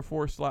around at number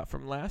 4 slot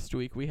from last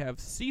week, we have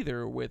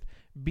Seether with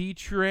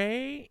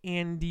 "Betray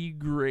and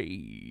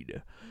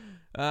Degrade."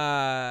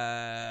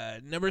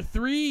 Number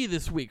 3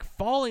 this week,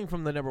 falling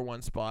from the number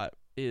 1 spot,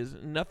 is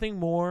 "Nothing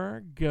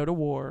More, Go to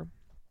War."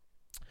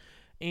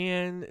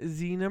 And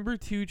the number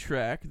 2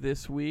 track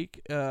this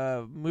week,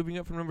 moving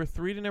up from number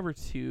 3 to number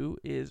 2,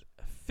 is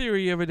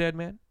Theory of a Dead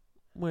Man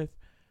with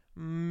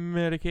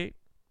Medicate.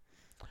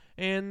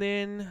 And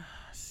then,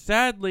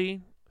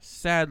 sadly,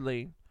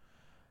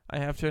 I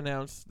have to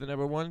announce the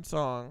number 1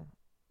 song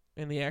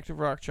in the active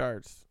rock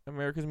charts,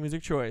 America's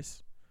Music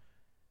Choice,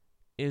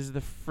 is the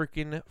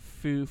freaking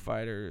Foo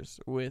Fighters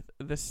with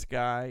The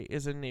Sky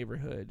is a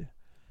Neighborhood.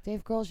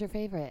 Dave Grohl's your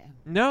favorite.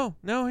 No,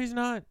 he's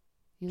not.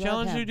 You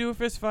Challenge love you him. to do a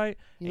fist fight.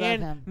 You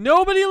and love him.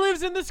 nobody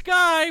lives in the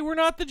sky. We're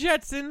not the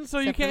Jetsons, so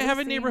you Except for can't have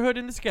a Lucy. neighborhood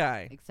in the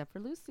sky. Except for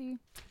Lucy.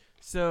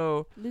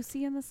 So,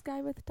 Lucy in the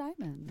Sky with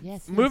Diamonds.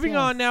 Yes. moving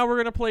on now, we're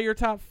going to play your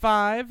top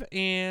 5,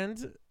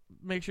 and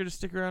make sure to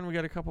stick around. We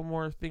got a couple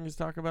more things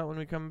to talk about when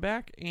we come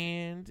back,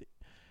 and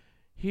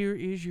here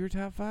is your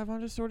top 5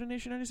 on Distorted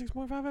Nation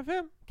 96.5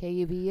 FM.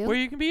 KUBU. Where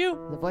you can be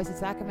you. The voice of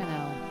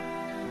Sacramento.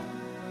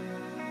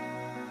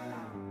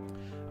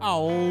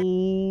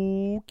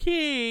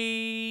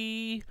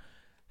 Okay.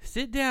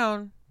 Sit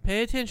down.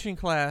 Pay attention,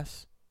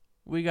 class.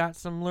 We got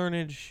some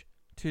learnage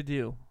to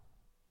do.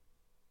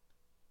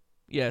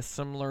 Yes,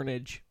 some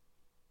learnage.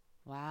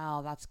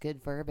 Wow, that's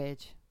good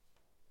verbiage.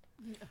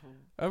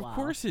 Of Wow.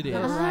 course it is.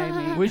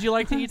 Rhyming. Would you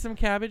like to eat some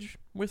cabbage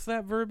with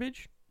that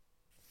verbiage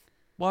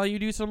while you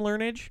do some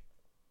learnage?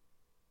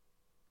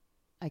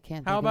 I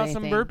can't. How think about of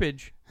some anything.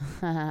 burpage?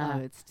 Oh,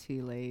 it's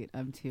too late.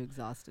 I'm too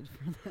exhausted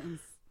for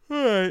this.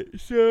 Alright,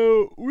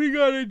 so we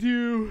gotta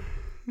do...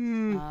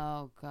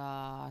 Oh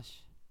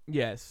gosh.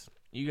 Yes.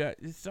 You got...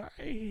 Sorry.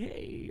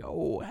 Hey.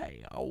 Oh,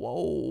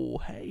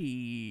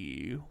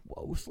 hey.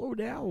 Whoa, slow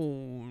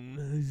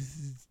down.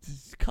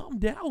 Just calm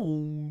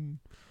down.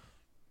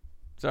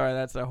 Sorry,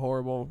 that's a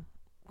horrible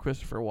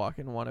Christopher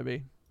Walken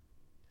wannabe.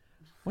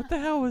 What the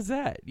hell was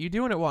that? You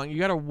doing it wrong. You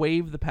gotta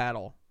wave the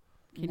paddle.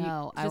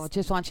 No, I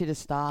just want you to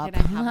stop.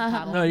 Can I have a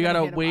paddle? No, I'm you gonna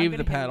gotta hit him. I'm wave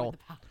gonna the hit him paddle. with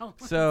the paddle.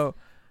 So,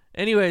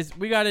 anyways,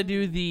 we gotta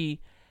do the...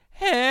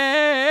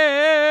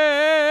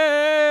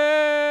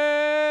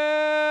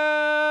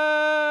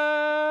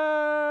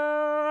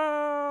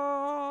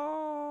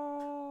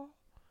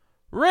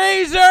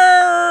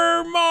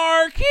 Razor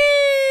Marquee!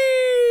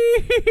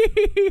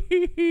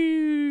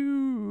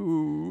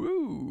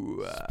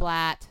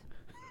 Splat.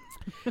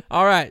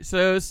 All right,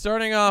 so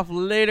starting off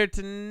later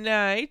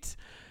tonight,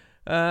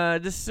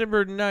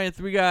 December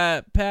 9th, we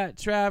got Pat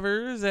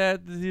Travers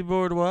at the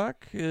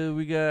Boardwalk.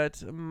 We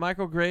got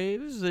Michael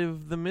Graves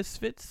of the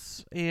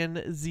Misfits and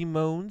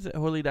Zimones at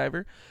Holy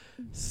Diver.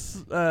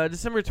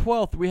 December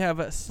 12th, we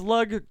have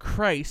Slug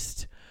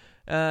Christ,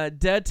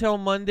 Dead Till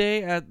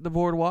Monday at the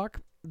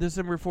Boardwalk.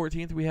 December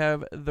 14th, we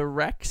have The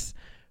Rex,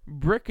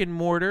 Brick and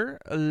Mortar,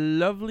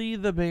 Lovely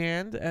the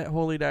Band at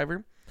Holy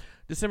Diver.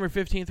 December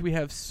 15th, we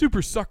have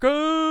Super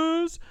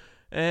Suckers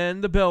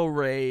and the Bell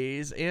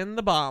Rays and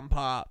the Bomb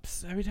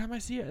Pops. Every time I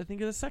see it, I think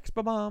of the Sex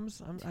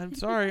Bombs. I'm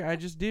sorry, I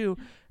just do.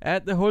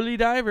 At the Holy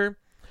Diver.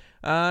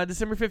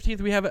 December 15th,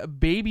 we have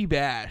Baby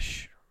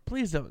Bash.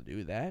 Please don't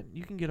do that.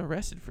 You can get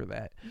arrested for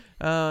that.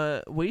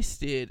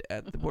 Wasted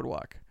at the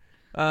Boardwalk.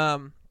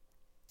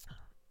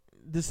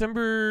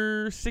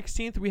 December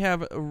 16th, we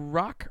have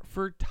Rock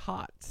for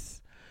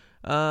Tots.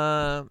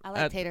 I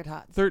like tater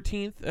tots.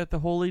 13th at the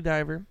Holy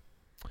Diver.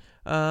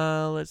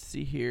 Let's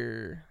see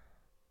here.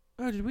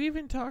 Oh, did we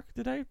even talk?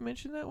 Did I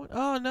mention that one?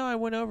 Oh, no, I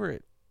went over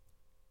it.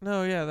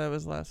 No, yeah, that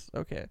was last.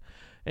 Okay.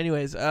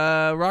 Anyways,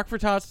 Rock for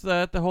Tots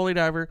at the Holy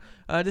Diver.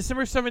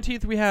 December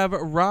 17th, we have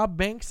Rob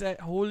Banks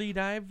at Holy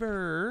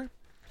Diver.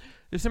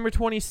 December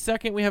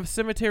 22nd, we have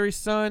Cemetery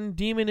Sun,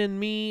 Demon and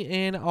Me,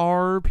 and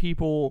Our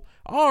People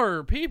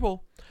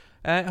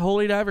at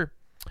Holy Diver.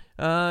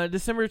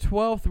 December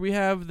 12th, we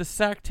have the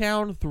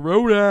Sacktown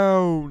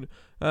Throwdown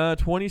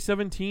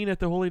 2017 at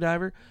the Holy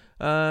Diver.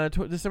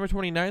 December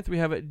 29th, we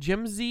have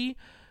Jimsy,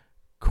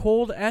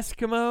 Cold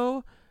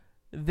Eskimo,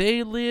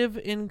 They Live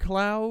in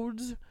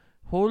Clouds,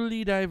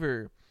 Holy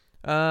Diver.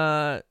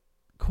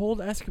 Cold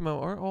Eskimo.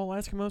 Aren't all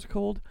Eskimos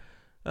cold?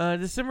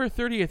 December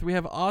 30th, we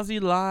have Aussie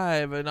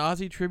Live, an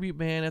Aussie tribute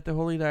band at the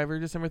Holy Diver.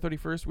 December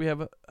 31st, we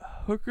have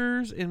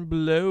Hookers and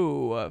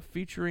Blow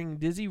featuring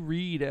Dizzy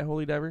Reed at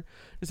Holy Diver.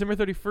 December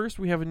 31st,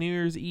 we have a New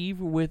Year's Eve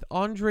with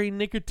Andre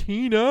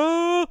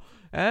Nicotina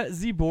at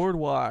the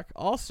Boardwalk.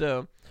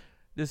 Also,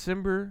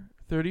 December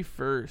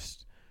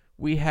 31st,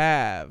 we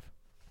have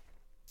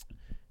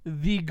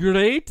The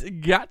Great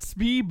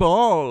Gatsby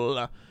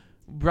Ball,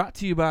 brought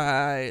to you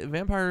by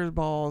Vampire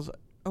Ball's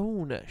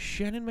own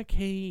Shannon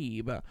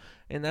McCabe,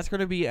 and that's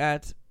going to be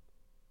at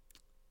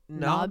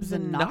Knobs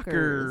and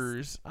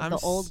Knockers. The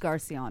old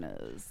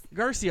Garcianos.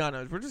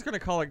 Garcianos. We're just going to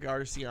call it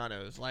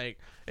Garcianos. Like,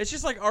 it's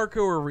just like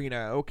Arco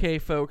Arena, okay,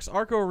 folks?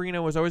 Arco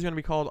Arena was always going to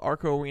be called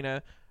Arco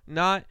Arena,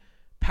 not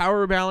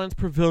Power Balance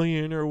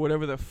Pavilion or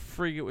whatever the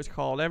frig it was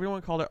called.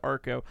 Everyone called it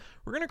Arco.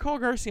 We're going to call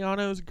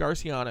Garcianos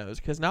Garcianos,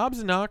 because Knobs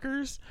and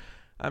Knockers,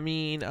 I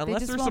mean, unless they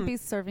just there's won't some... be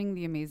serving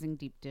the amazing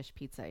deep dish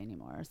pizza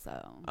anymore,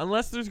 so...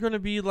 Unless there's going to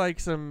be, like,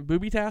 some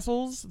booby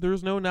tassels,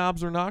 there's no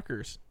knobs or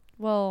knockers.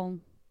 Well,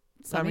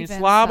 I mean,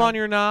 slob on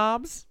your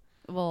knobs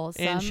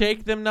and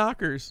shake them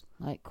knockers.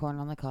 Like corn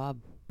on the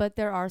cob. But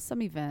there are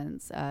some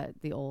events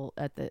at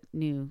the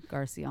new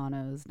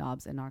Garciano's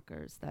Knobs and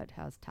Knockers that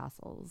has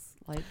tassels,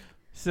 like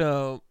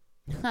So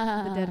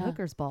the Dead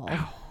Hookers Ball.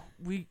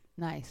 we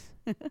Nice.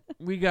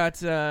 we got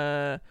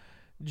January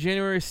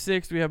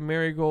 6th. We have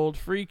Marigold,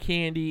 free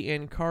candy,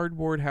 and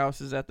cardboard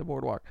houses at the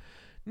boardwalk.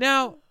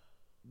 Now,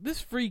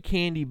 this free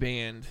candy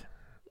band,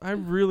 I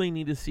really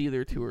need to see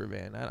their tour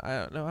van. I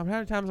don't know how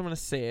many times I'm going to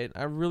say it.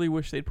 I really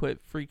wish they'd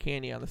put free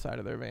candy on the side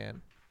of their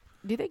van.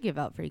 Do they give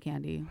out free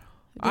candy?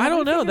 I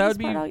don't know. That would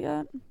be, out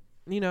yet?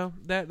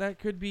 That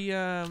could be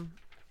a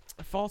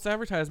false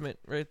advertisement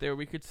right there.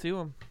 We could sue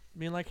them,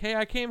 being like, "Hey,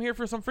 I came here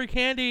for some free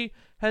candy.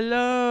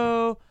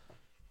 Hello,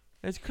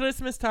 it's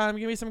Christmas time.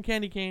 Give me some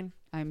candy cane."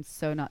 I'm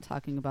so not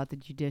talking about the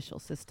judicial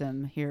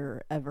system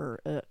here ever.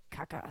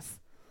 Cacas.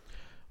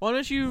 Why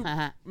don't you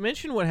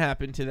mention what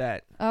happened to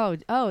that?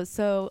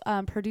 So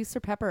Producer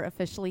Pepper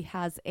officially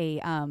has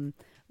a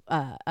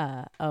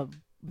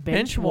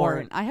bench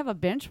warrant. I have a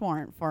bench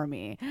warrant for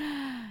me.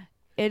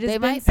 It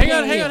is. Hang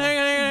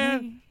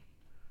on.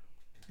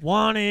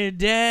 Wanted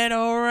dead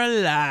or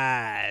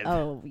alive.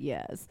 Oh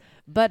yes,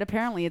 but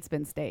apparently it's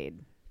been stayed.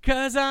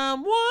 'Cause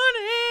I'm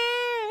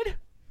wanted.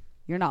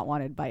 You're not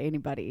wanted by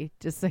anybody,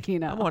 just so you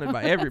know. I'm wanted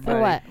by everybody.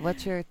 For what?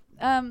 What's your...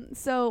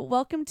 So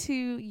welcome to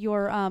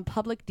your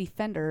public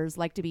defenders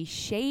like to be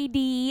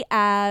shady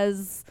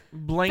as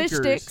Blankers. fish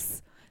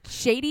sticks.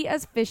 Shady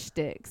as fish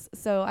sticks.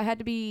 So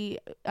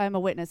I'm a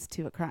witness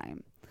to a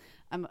crime.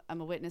 I'm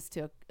a witness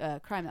to a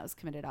crime that was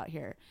committed out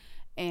here.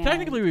 And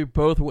Technically, we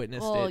both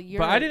witnessed Well, it, you're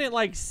but I right.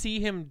 didn't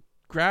see him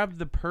grab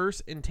the purse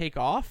and take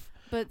off.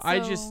 But I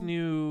just so-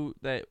 knew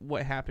that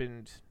what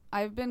happened.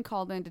 I've been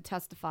called in to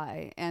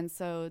testify, and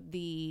so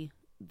the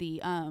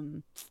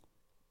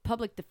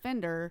public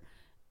defender,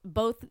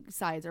 both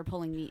sides are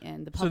pulling me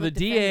in. So the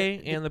DA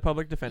and the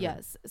public defender.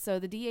 Yes. So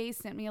the DA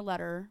sent me a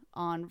letter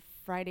on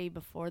Friday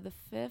before the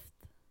 5th,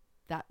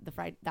 that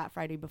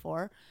Friday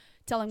before,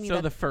 telling me So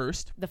that the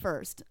first. The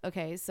first.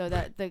 Okay. So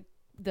that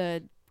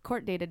the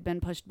court date had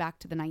been pushed back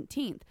to the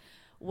 19th.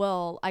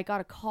 Well, I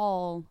got a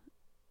call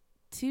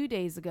 2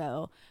 days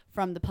ago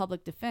from the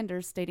public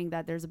defender stating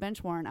that there's a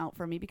bench warrant out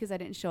for me because I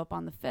didn't show up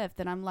on the 5th.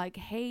 And I'm like,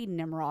 hey,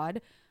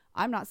 Nimrod,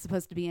 I'm not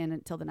supposed to be in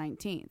until the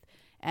 19th.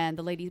 And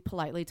the lady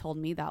politely told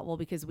me that, well,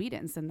 because we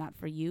didn't send that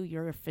for you,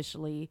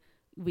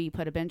 we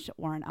put a bench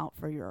warrant out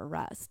for your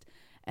arrest.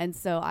 And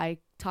so I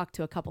talked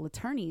to a couple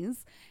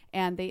attorneys,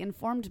 and they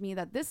informed me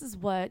that this is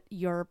what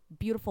your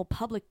beautiful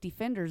public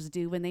defenders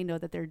do when they know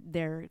that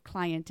their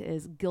client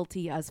is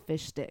guilty as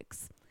fish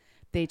sticks.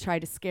 They try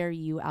to scare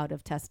you out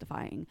of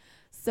testifying.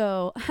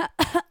 So,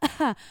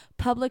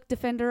 public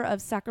defender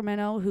of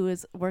Sacramento who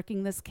is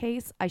working this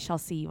case, I shall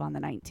see you on the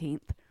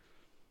 19th.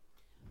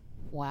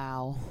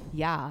 Wow.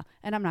 Yeah,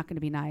 and I'm not going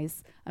to be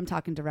nice. I'm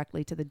talking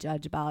directly to the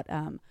judge about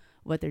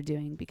what they're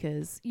doing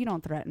because you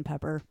don't threaten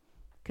Pepper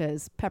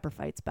because Pepper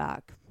fights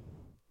back.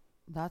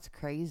 That's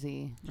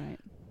crazy. Right.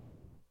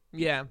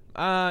 Yeah.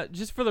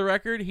 Just for the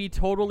record, he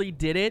totally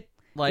did it.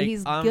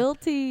 He's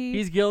guilty.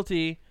 He's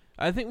guilty.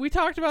 I think we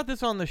talked about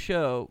this on the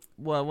show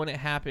when it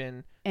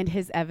happened. And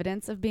his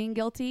evidence of being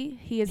guilty,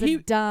 he is a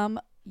dumb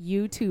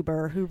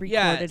YouTuber who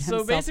recorded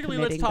himself. So basically,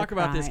 let's committing talk the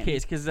about this crime.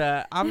 case because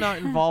I'm not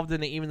involved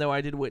in it, even though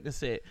I did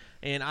witness it,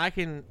 and I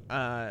can.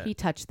 He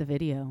touched the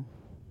video.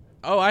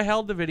 Oh, I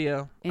held the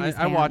video. In his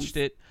I watched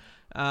hands.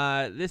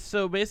 it.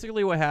 So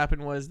basically, what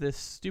happened was this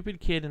stupid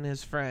kid and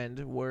his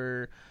friend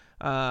were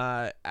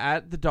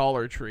at the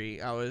Dollar Tree.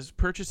 I was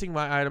purchasing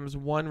my items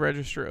one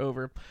register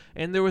over,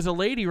 and there was a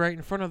lady right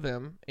in front of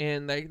them,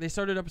 and they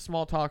started up a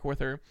small talk with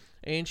her,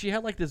 and she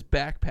had this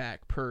backpack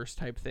purse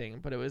type thing,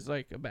 but it was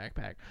like a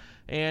backpack,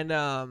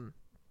 and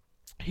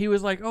he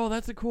was like, "Oh,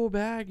 that's a cool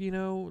bag,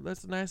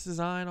 that's a nice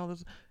design, all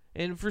this,"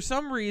 and for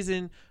some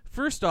reason,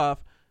 first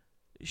off,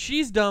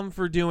 she's dumb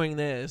for doing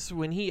this.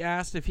 When he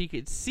asked if he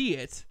could see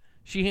it,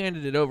 she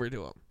handed it over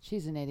to him.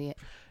 She's an idiot.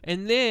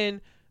 And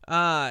then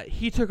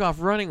he took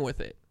off running with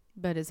it.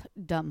 But his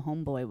dumb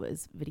homeboy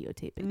was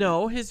videotaping.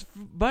 No, his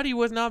buddy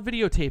was not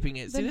videotaping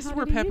it. See, Then this is how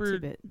where did he Pepper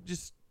YouTube it?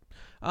 just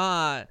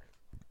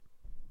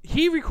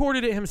he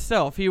recorded it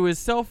himself. He was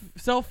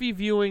selfie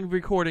viewing,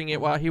 recording it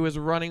while he was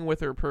running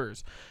with her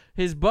purse.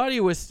 His buddy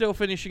was still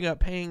finishing up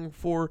paying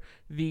for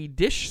the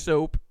dish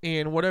soap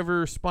and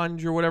whatever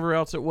sponge or whatever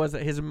else it was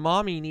that his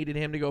mommy needed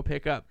him to go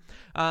pick up.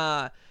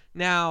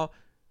 Now,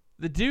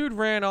 the dude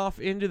ran off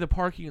into the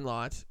parking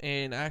lot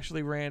and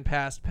actually ran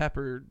past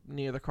Pepper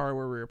near the car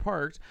where we were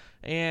parked.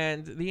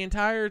 And the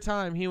entire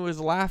time he was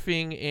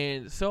laughing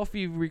and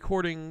selfie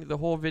recording the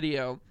whole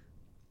video.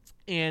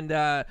 And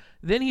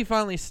then he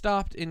finally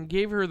stopped and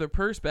gave her the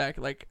purse back,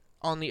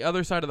 on the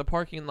other side of the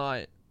parking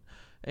lot.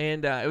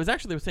 And it was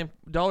actually the same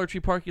Dollar Tree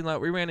parking lot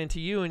we ran into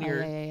you and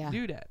your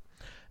dude at.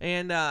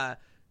 And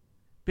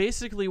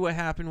basically what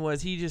happened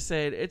was he just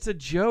said, "It's a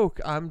joke.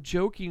 I'm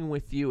joking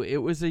with you. It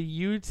was a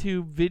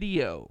YouTube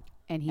video."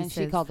 And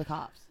she called the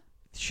cops.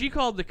 She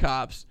called the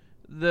cops.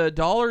 The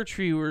Dollar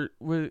Tree were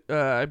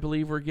I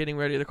believe, were getting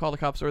ready to call the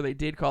cops, or they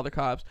did call the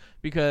cops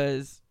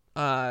because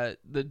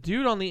the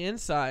dude on the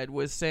inside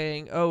was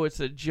saying, "Oh, it's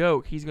a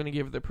joke. He's going to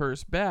give the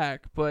purse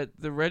back." But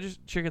the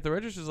chick at the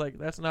register is like,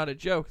 "That's not a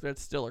joke.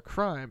 That's still a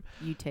crime."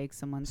 You take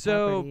someone's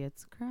So, property,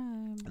 it's a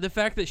crime. The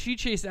fact that she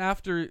chased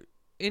after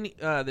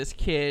this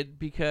kid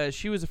because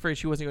she was afraid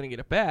she wasn't going to get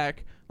it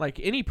back, like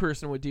any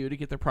person would do to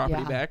get their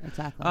property Yeah, back.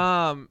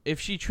 exactly. If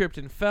she tripped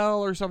and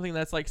fell or something,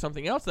 that's like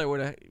something else that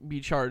would be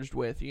charged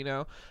with, you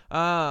know.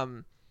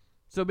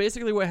 So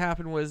basically, what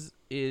happened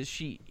is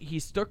he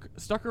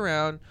stuck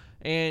around,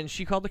 and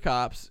she called the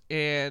cops,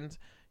 and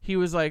he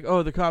was like,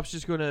 "Oh, the cop's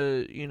just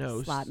gonna, you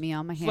know, Slap me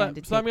on my hand,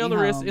 to slap take me on me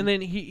the wrist, home." and then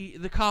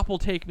the cop will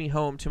take me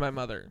home to my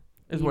mother."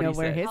 Is You what know he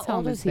where said. his How home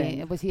old has was been.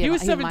 he? Was He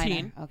was a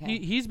 17. minor? Okay.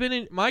 He's been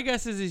in. My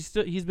guess is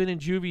he's been in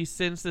juvie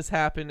since this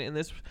happened, and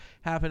this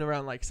happened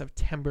around like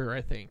September,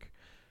 I think.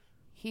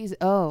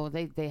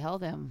 They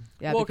held him.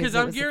 Yeah, Well, because 'cause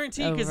I'm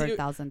guaranteed- 'cause over it-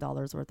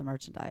 $1,000 worth of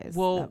merchandise.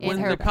 Well, that In was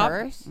her the cop-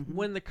 purse?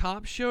 When the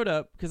cop showed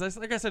up, because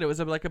like I said, it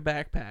was like a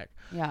backpack.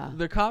 Yeah.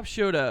 The cop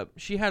showed up.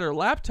 She had her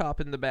laptop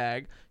in the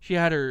bag. She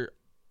had her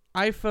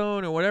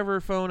iPhone or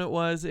whatever phone it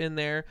was in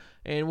there,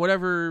 and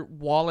whatever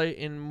wallet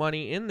and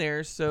money in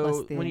there. So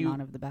plus the when amount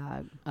you of the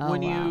bag. Oh,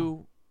 when wow.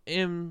 you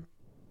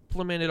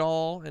implement it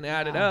all and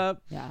add it Yeah.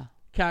 up, Yeah.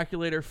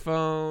 calculator,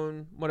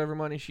 phone, whatever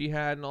money she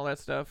had, and all that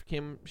stuff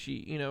came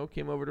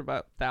over to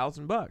about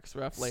 $1,000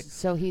 roughly.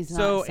 So he's not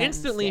So sentenced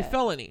instantly yet.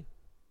 felony.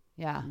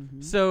 Yeah.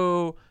 Mhm.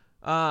 So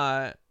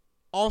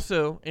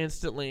also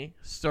instantly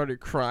started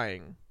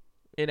crying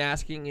and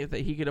asking if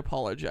that he could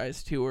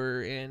apologize to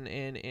her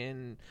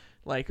and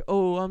like,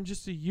 "Oh, I'm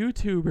just a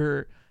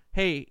YouTuber."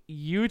 Hey,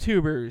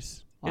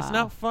 YouTubers. It's Wow.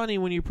 not funny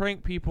when you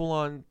prank people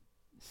on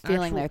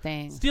Stealing their actual-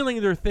 things.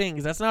 stealing their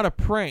things. That's not a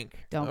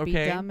prank. Don't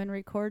okay? be dumb and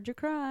record your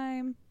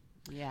crime.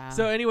 Yeah.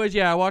 So anyways,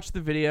 yeah, I watched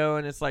the video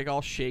and it's like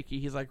all shaky.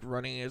 He's like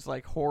running his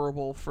like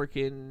horrible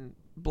freaking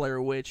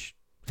Blair Witch.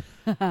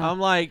 I'm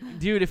like,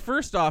 dude,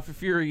 first off,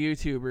 if you're a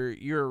YouTuber,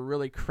 you're a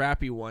really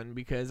crappy one,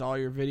 because all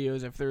your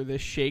videos, if they're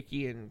this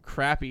shaky and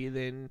crappy,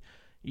 then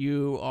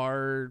you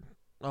are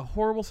a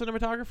horrible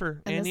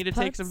cinematographer and this need to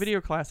take some puts-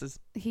 video classes.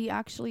 He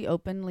actually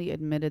openly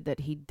admitted that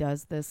he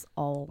does this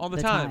all All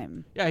the time.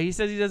 time. Yeah, he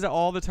says he does it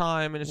all the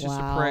time and it's just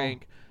a Wow.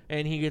 prank,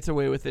 and he gets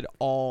away with it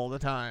all the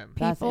time.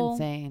 That's People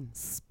insane.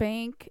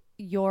 Spank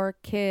your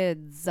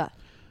kids.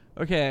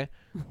 Okay.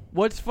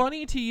 What's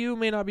funny to you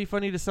may not be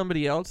funny to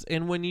somebody else.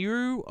 And when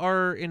you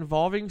are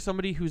involving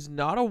somebody who's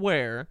not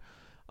aware,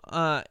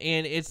 and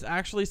it's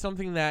actually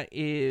something that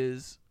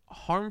is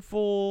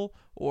harmful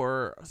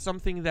or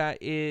something that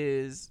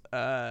is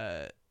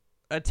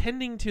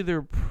attending to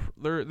their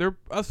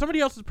somebody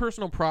else's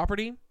personal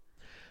property,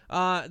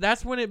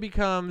 that's when it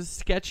becomes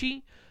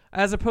sketchy.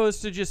 As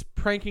opposed to just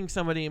pranking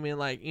somebody. I mean,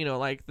 like, you know,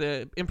 like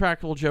the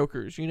Impractical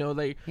Jokers, you know,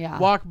 they Yeah.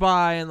 walk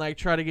by and like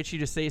try to get you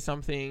to say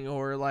something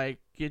or like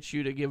get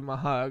you to give them a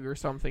hug or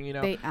something, you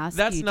know. They ask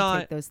That's you not to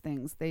take those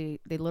things. They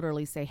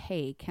literally say,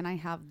 "Hey, can I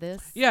have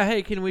this?" Yeah,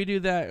 hey, can we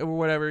do that or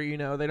whatever, you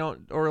know. They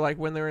don't, or like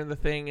when they're in the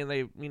thing and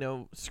they, you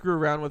know, screw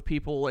around with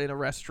people in a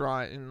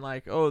restaurant and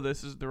like, "Oh,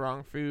 this is the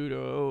wrong food."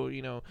 Oh,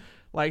 you know,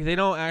 like they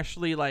don't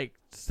actually like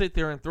sit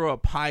there and throw a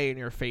pie in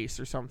your face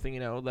or something, you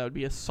know. That would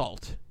be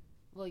assault.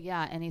 Well,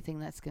 yeah, anything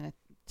that's going to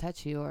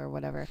touch you or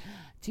whatever.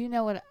 Do you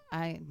know what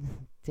I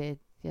did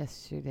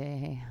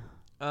yesterday?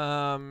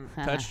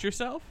 Touched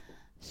yourself?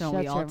 Don't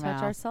Shut we all your touch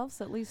mouth.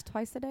 ourselves at least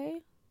twice a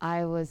day?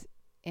 I was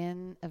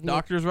in a vehicle.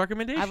 Doctor's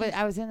recommendation.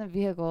 I was in the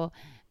vehicle,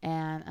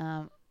 and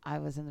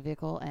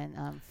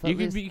you You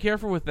could be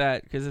careful with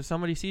that, because if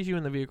somebody sees you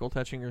in the vehicle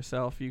touching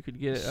yourself, you could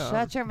get.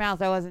 Shut your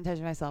mouth! I wasn't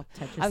touching myself.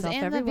 Touch I was yourself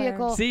in everywhere. the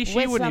vehicle. See, she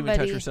with wouldn't even touch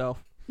somebody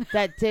herself.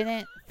 that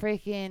didn't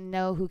freaking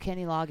know who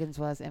Kenny Loggins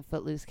was, and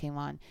Footloose came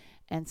on,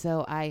 and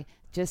so I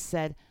just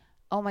said,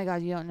 "Oh my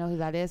God, you don't know who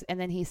that is?" And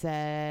then he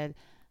said,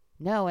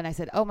 "No," and I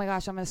said, "Oh my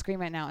gosh, I'm gonna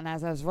scream right now." And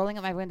as I was rolling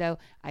up my window,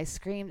 I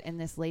screamed, and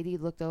this lady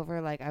looked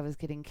over like I was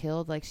getting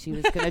killed, like she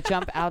was gonna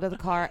jump out of the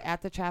car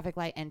at the traffic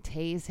light and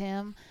tase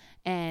him,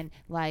 and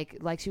like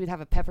she would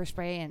have a pepper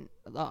spray, and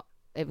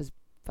it was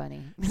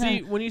funny.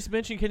 See, when you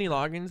mention Kenny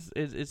Loggins,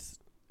 it's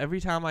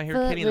every time I hear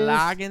Kenny Footloose.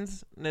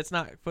 Loggins, and it's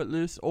not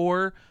Footloose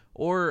or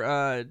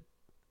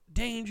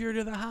Danger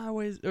to the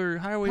Highways or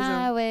Highway Zone.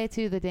 Highway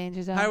to the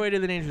danger zone. Highway to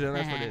the Danger Zone.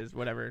 That's what it is.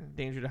 Whatever.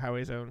 Danger to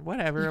Highway Zone.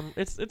 Whatever.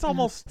 It's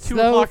almost 2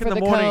 Slow o'clock for in the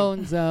the morning.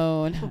 cone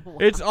zone.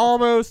 It's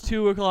almost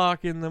 2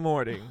 o'clock in the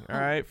morning. All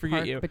right, forget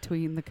Park you.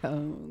 between the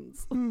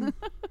cones.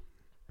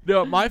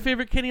 No, my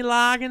favorite Kenny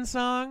Loggins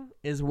song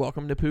is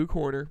 "Welcome to Pooh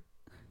Corner."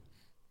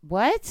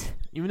 What?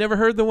 You've never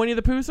heard the Winnie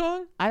the Pooh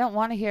song? I don't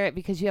want to hear it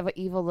because you have an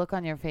evil look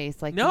on your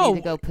face, like you No, need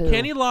to go poo.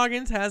 Kenny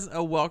Loggins has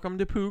a "Welcome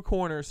to Pooh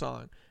Corner"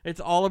 song. It's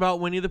all about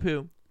Winnie the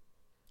Pooh.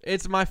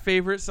 It's my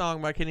favorite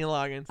song by Kenny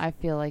Loggins. I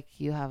feel like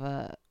you have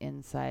a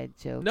inside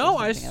joke. No,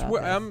 or I something about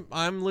swear, this.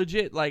 I'm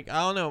legit. Like,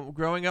 I don't know.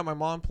 Growing up, my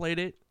mom played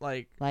it.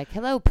 Like,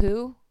 hello,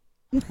 Pooh.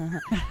 I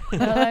mean,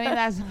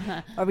 that's.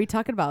 Are we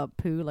talking about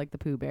Pooh like the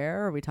Pooh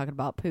Bear, or are we talking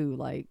about Pooh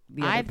like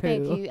the other I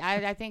Pooh? think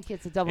I think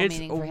it's a double it's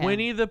meaning for him.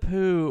 Winnie the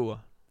Pooh.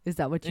 Is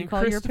that what you And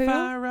call your Christopher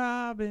Pooh?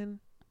 Robin.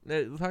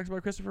 It talks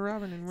about Christopher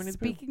Robin and Winnie the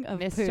Pooh. Speaking of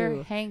Mr.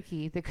 poo,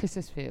 Hanky, the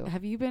Christmas poo.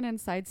 have you been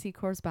inside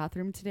Secor's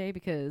bathroom today?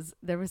 Because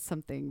there was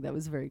something that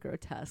was very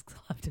grotesque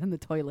left in the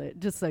toilet.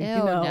 Just so Ew, you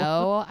know.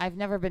 no. I've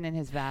never been in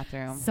his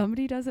bathroom.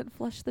 Somebody doesn't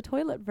flush the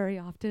toilet very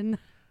often.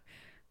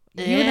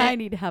 You and I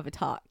need to have a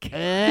talk.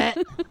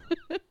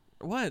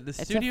 What? The a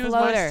studio is my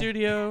floater.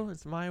 studio.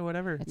 It's my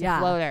whatever. It's Yeah. a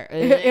floater.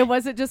 It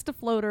wasn't just a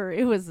floater.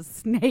 It was a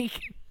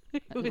snake.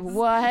 It was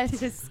What?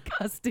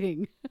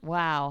 disgusting.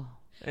 Wow.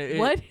 It-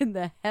 What in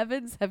the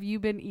heavens have you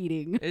been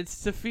eating?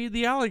 It's to feed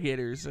the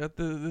alligators at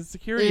the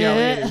security Yeah.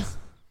 alligators.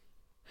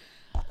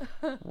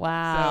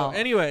 Wow. So,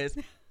 anyways,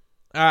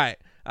 all right.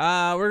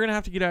 We're gonna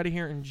have to get out of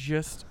here in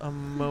just a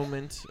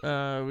moment.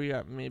 We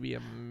got maybe a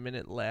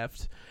minute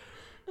left,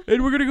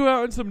 and we're gonna go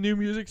out on some new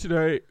music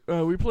tonight.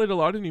 We played a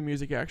lot of new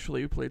music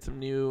actually. We played some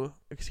new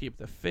Escape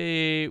the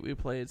Fate. We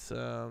played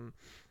some.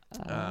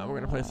 We're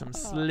gonna play some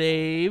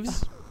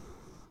Slaves.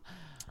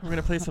 We're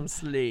gonna play some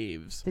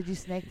Slaves. Did you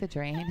snake the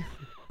drain?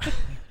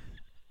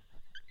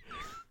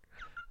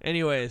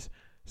 Anyways,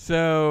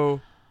 so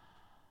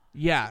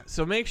yeah,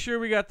 so make sure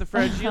we got the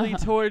Fragile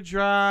Toy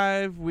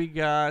Drive. We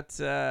got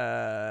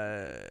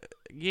Gamers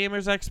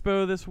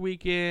Expo this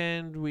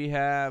weekend. We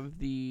have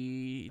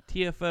the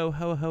TFO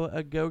Ho Ho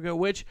A Go Go,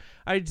 which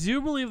I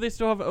do believe they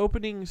still have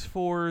openings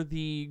for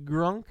the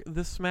Grunk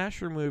the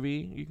Smasher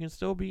movie. You can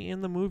still be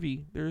in the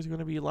movie. There's going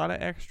to be a lot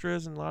of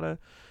extras and a lot of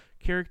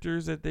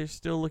characters that they're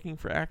still looking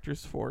for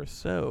actors for.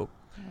 So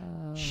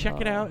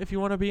check it out if you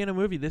want to be in a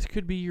movie. This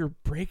could be your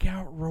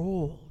breakout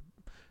role.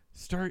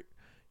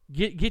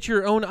 Get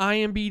your own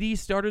IMBD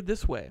started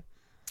this way.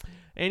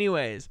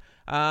 Anyways,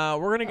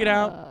 we're gonna get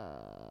out.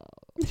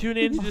 Tune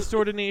in to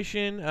Distorted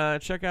Nation.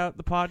 Check out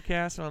the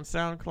podcast on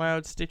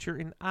SoundCloud, Stitcher,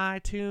 and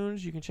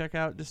iTunes. You can check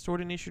out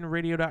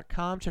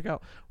DistortedNationRadio.com. Check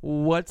out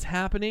what's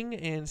happening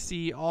and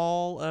see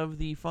all of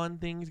the fun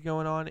things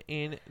going on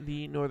in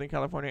the Northern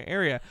California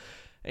area.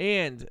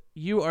 And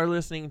you are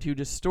listening to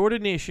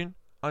Distorted Nation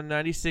on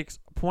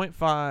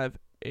 96.5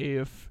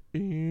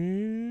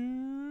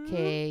 FM.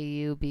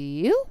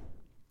 KUBU?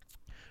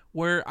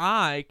 Where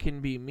I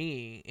can be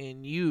me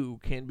and you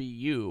can be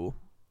you.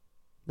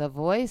 The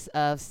voice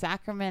of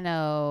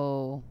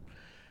Sacramento.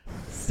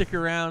 Stick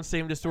around,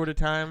 same distorted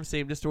time,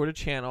 same distorted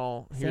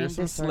channel. Here's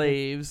some distorted-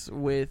 Slaves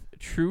with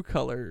True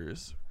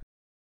Colors.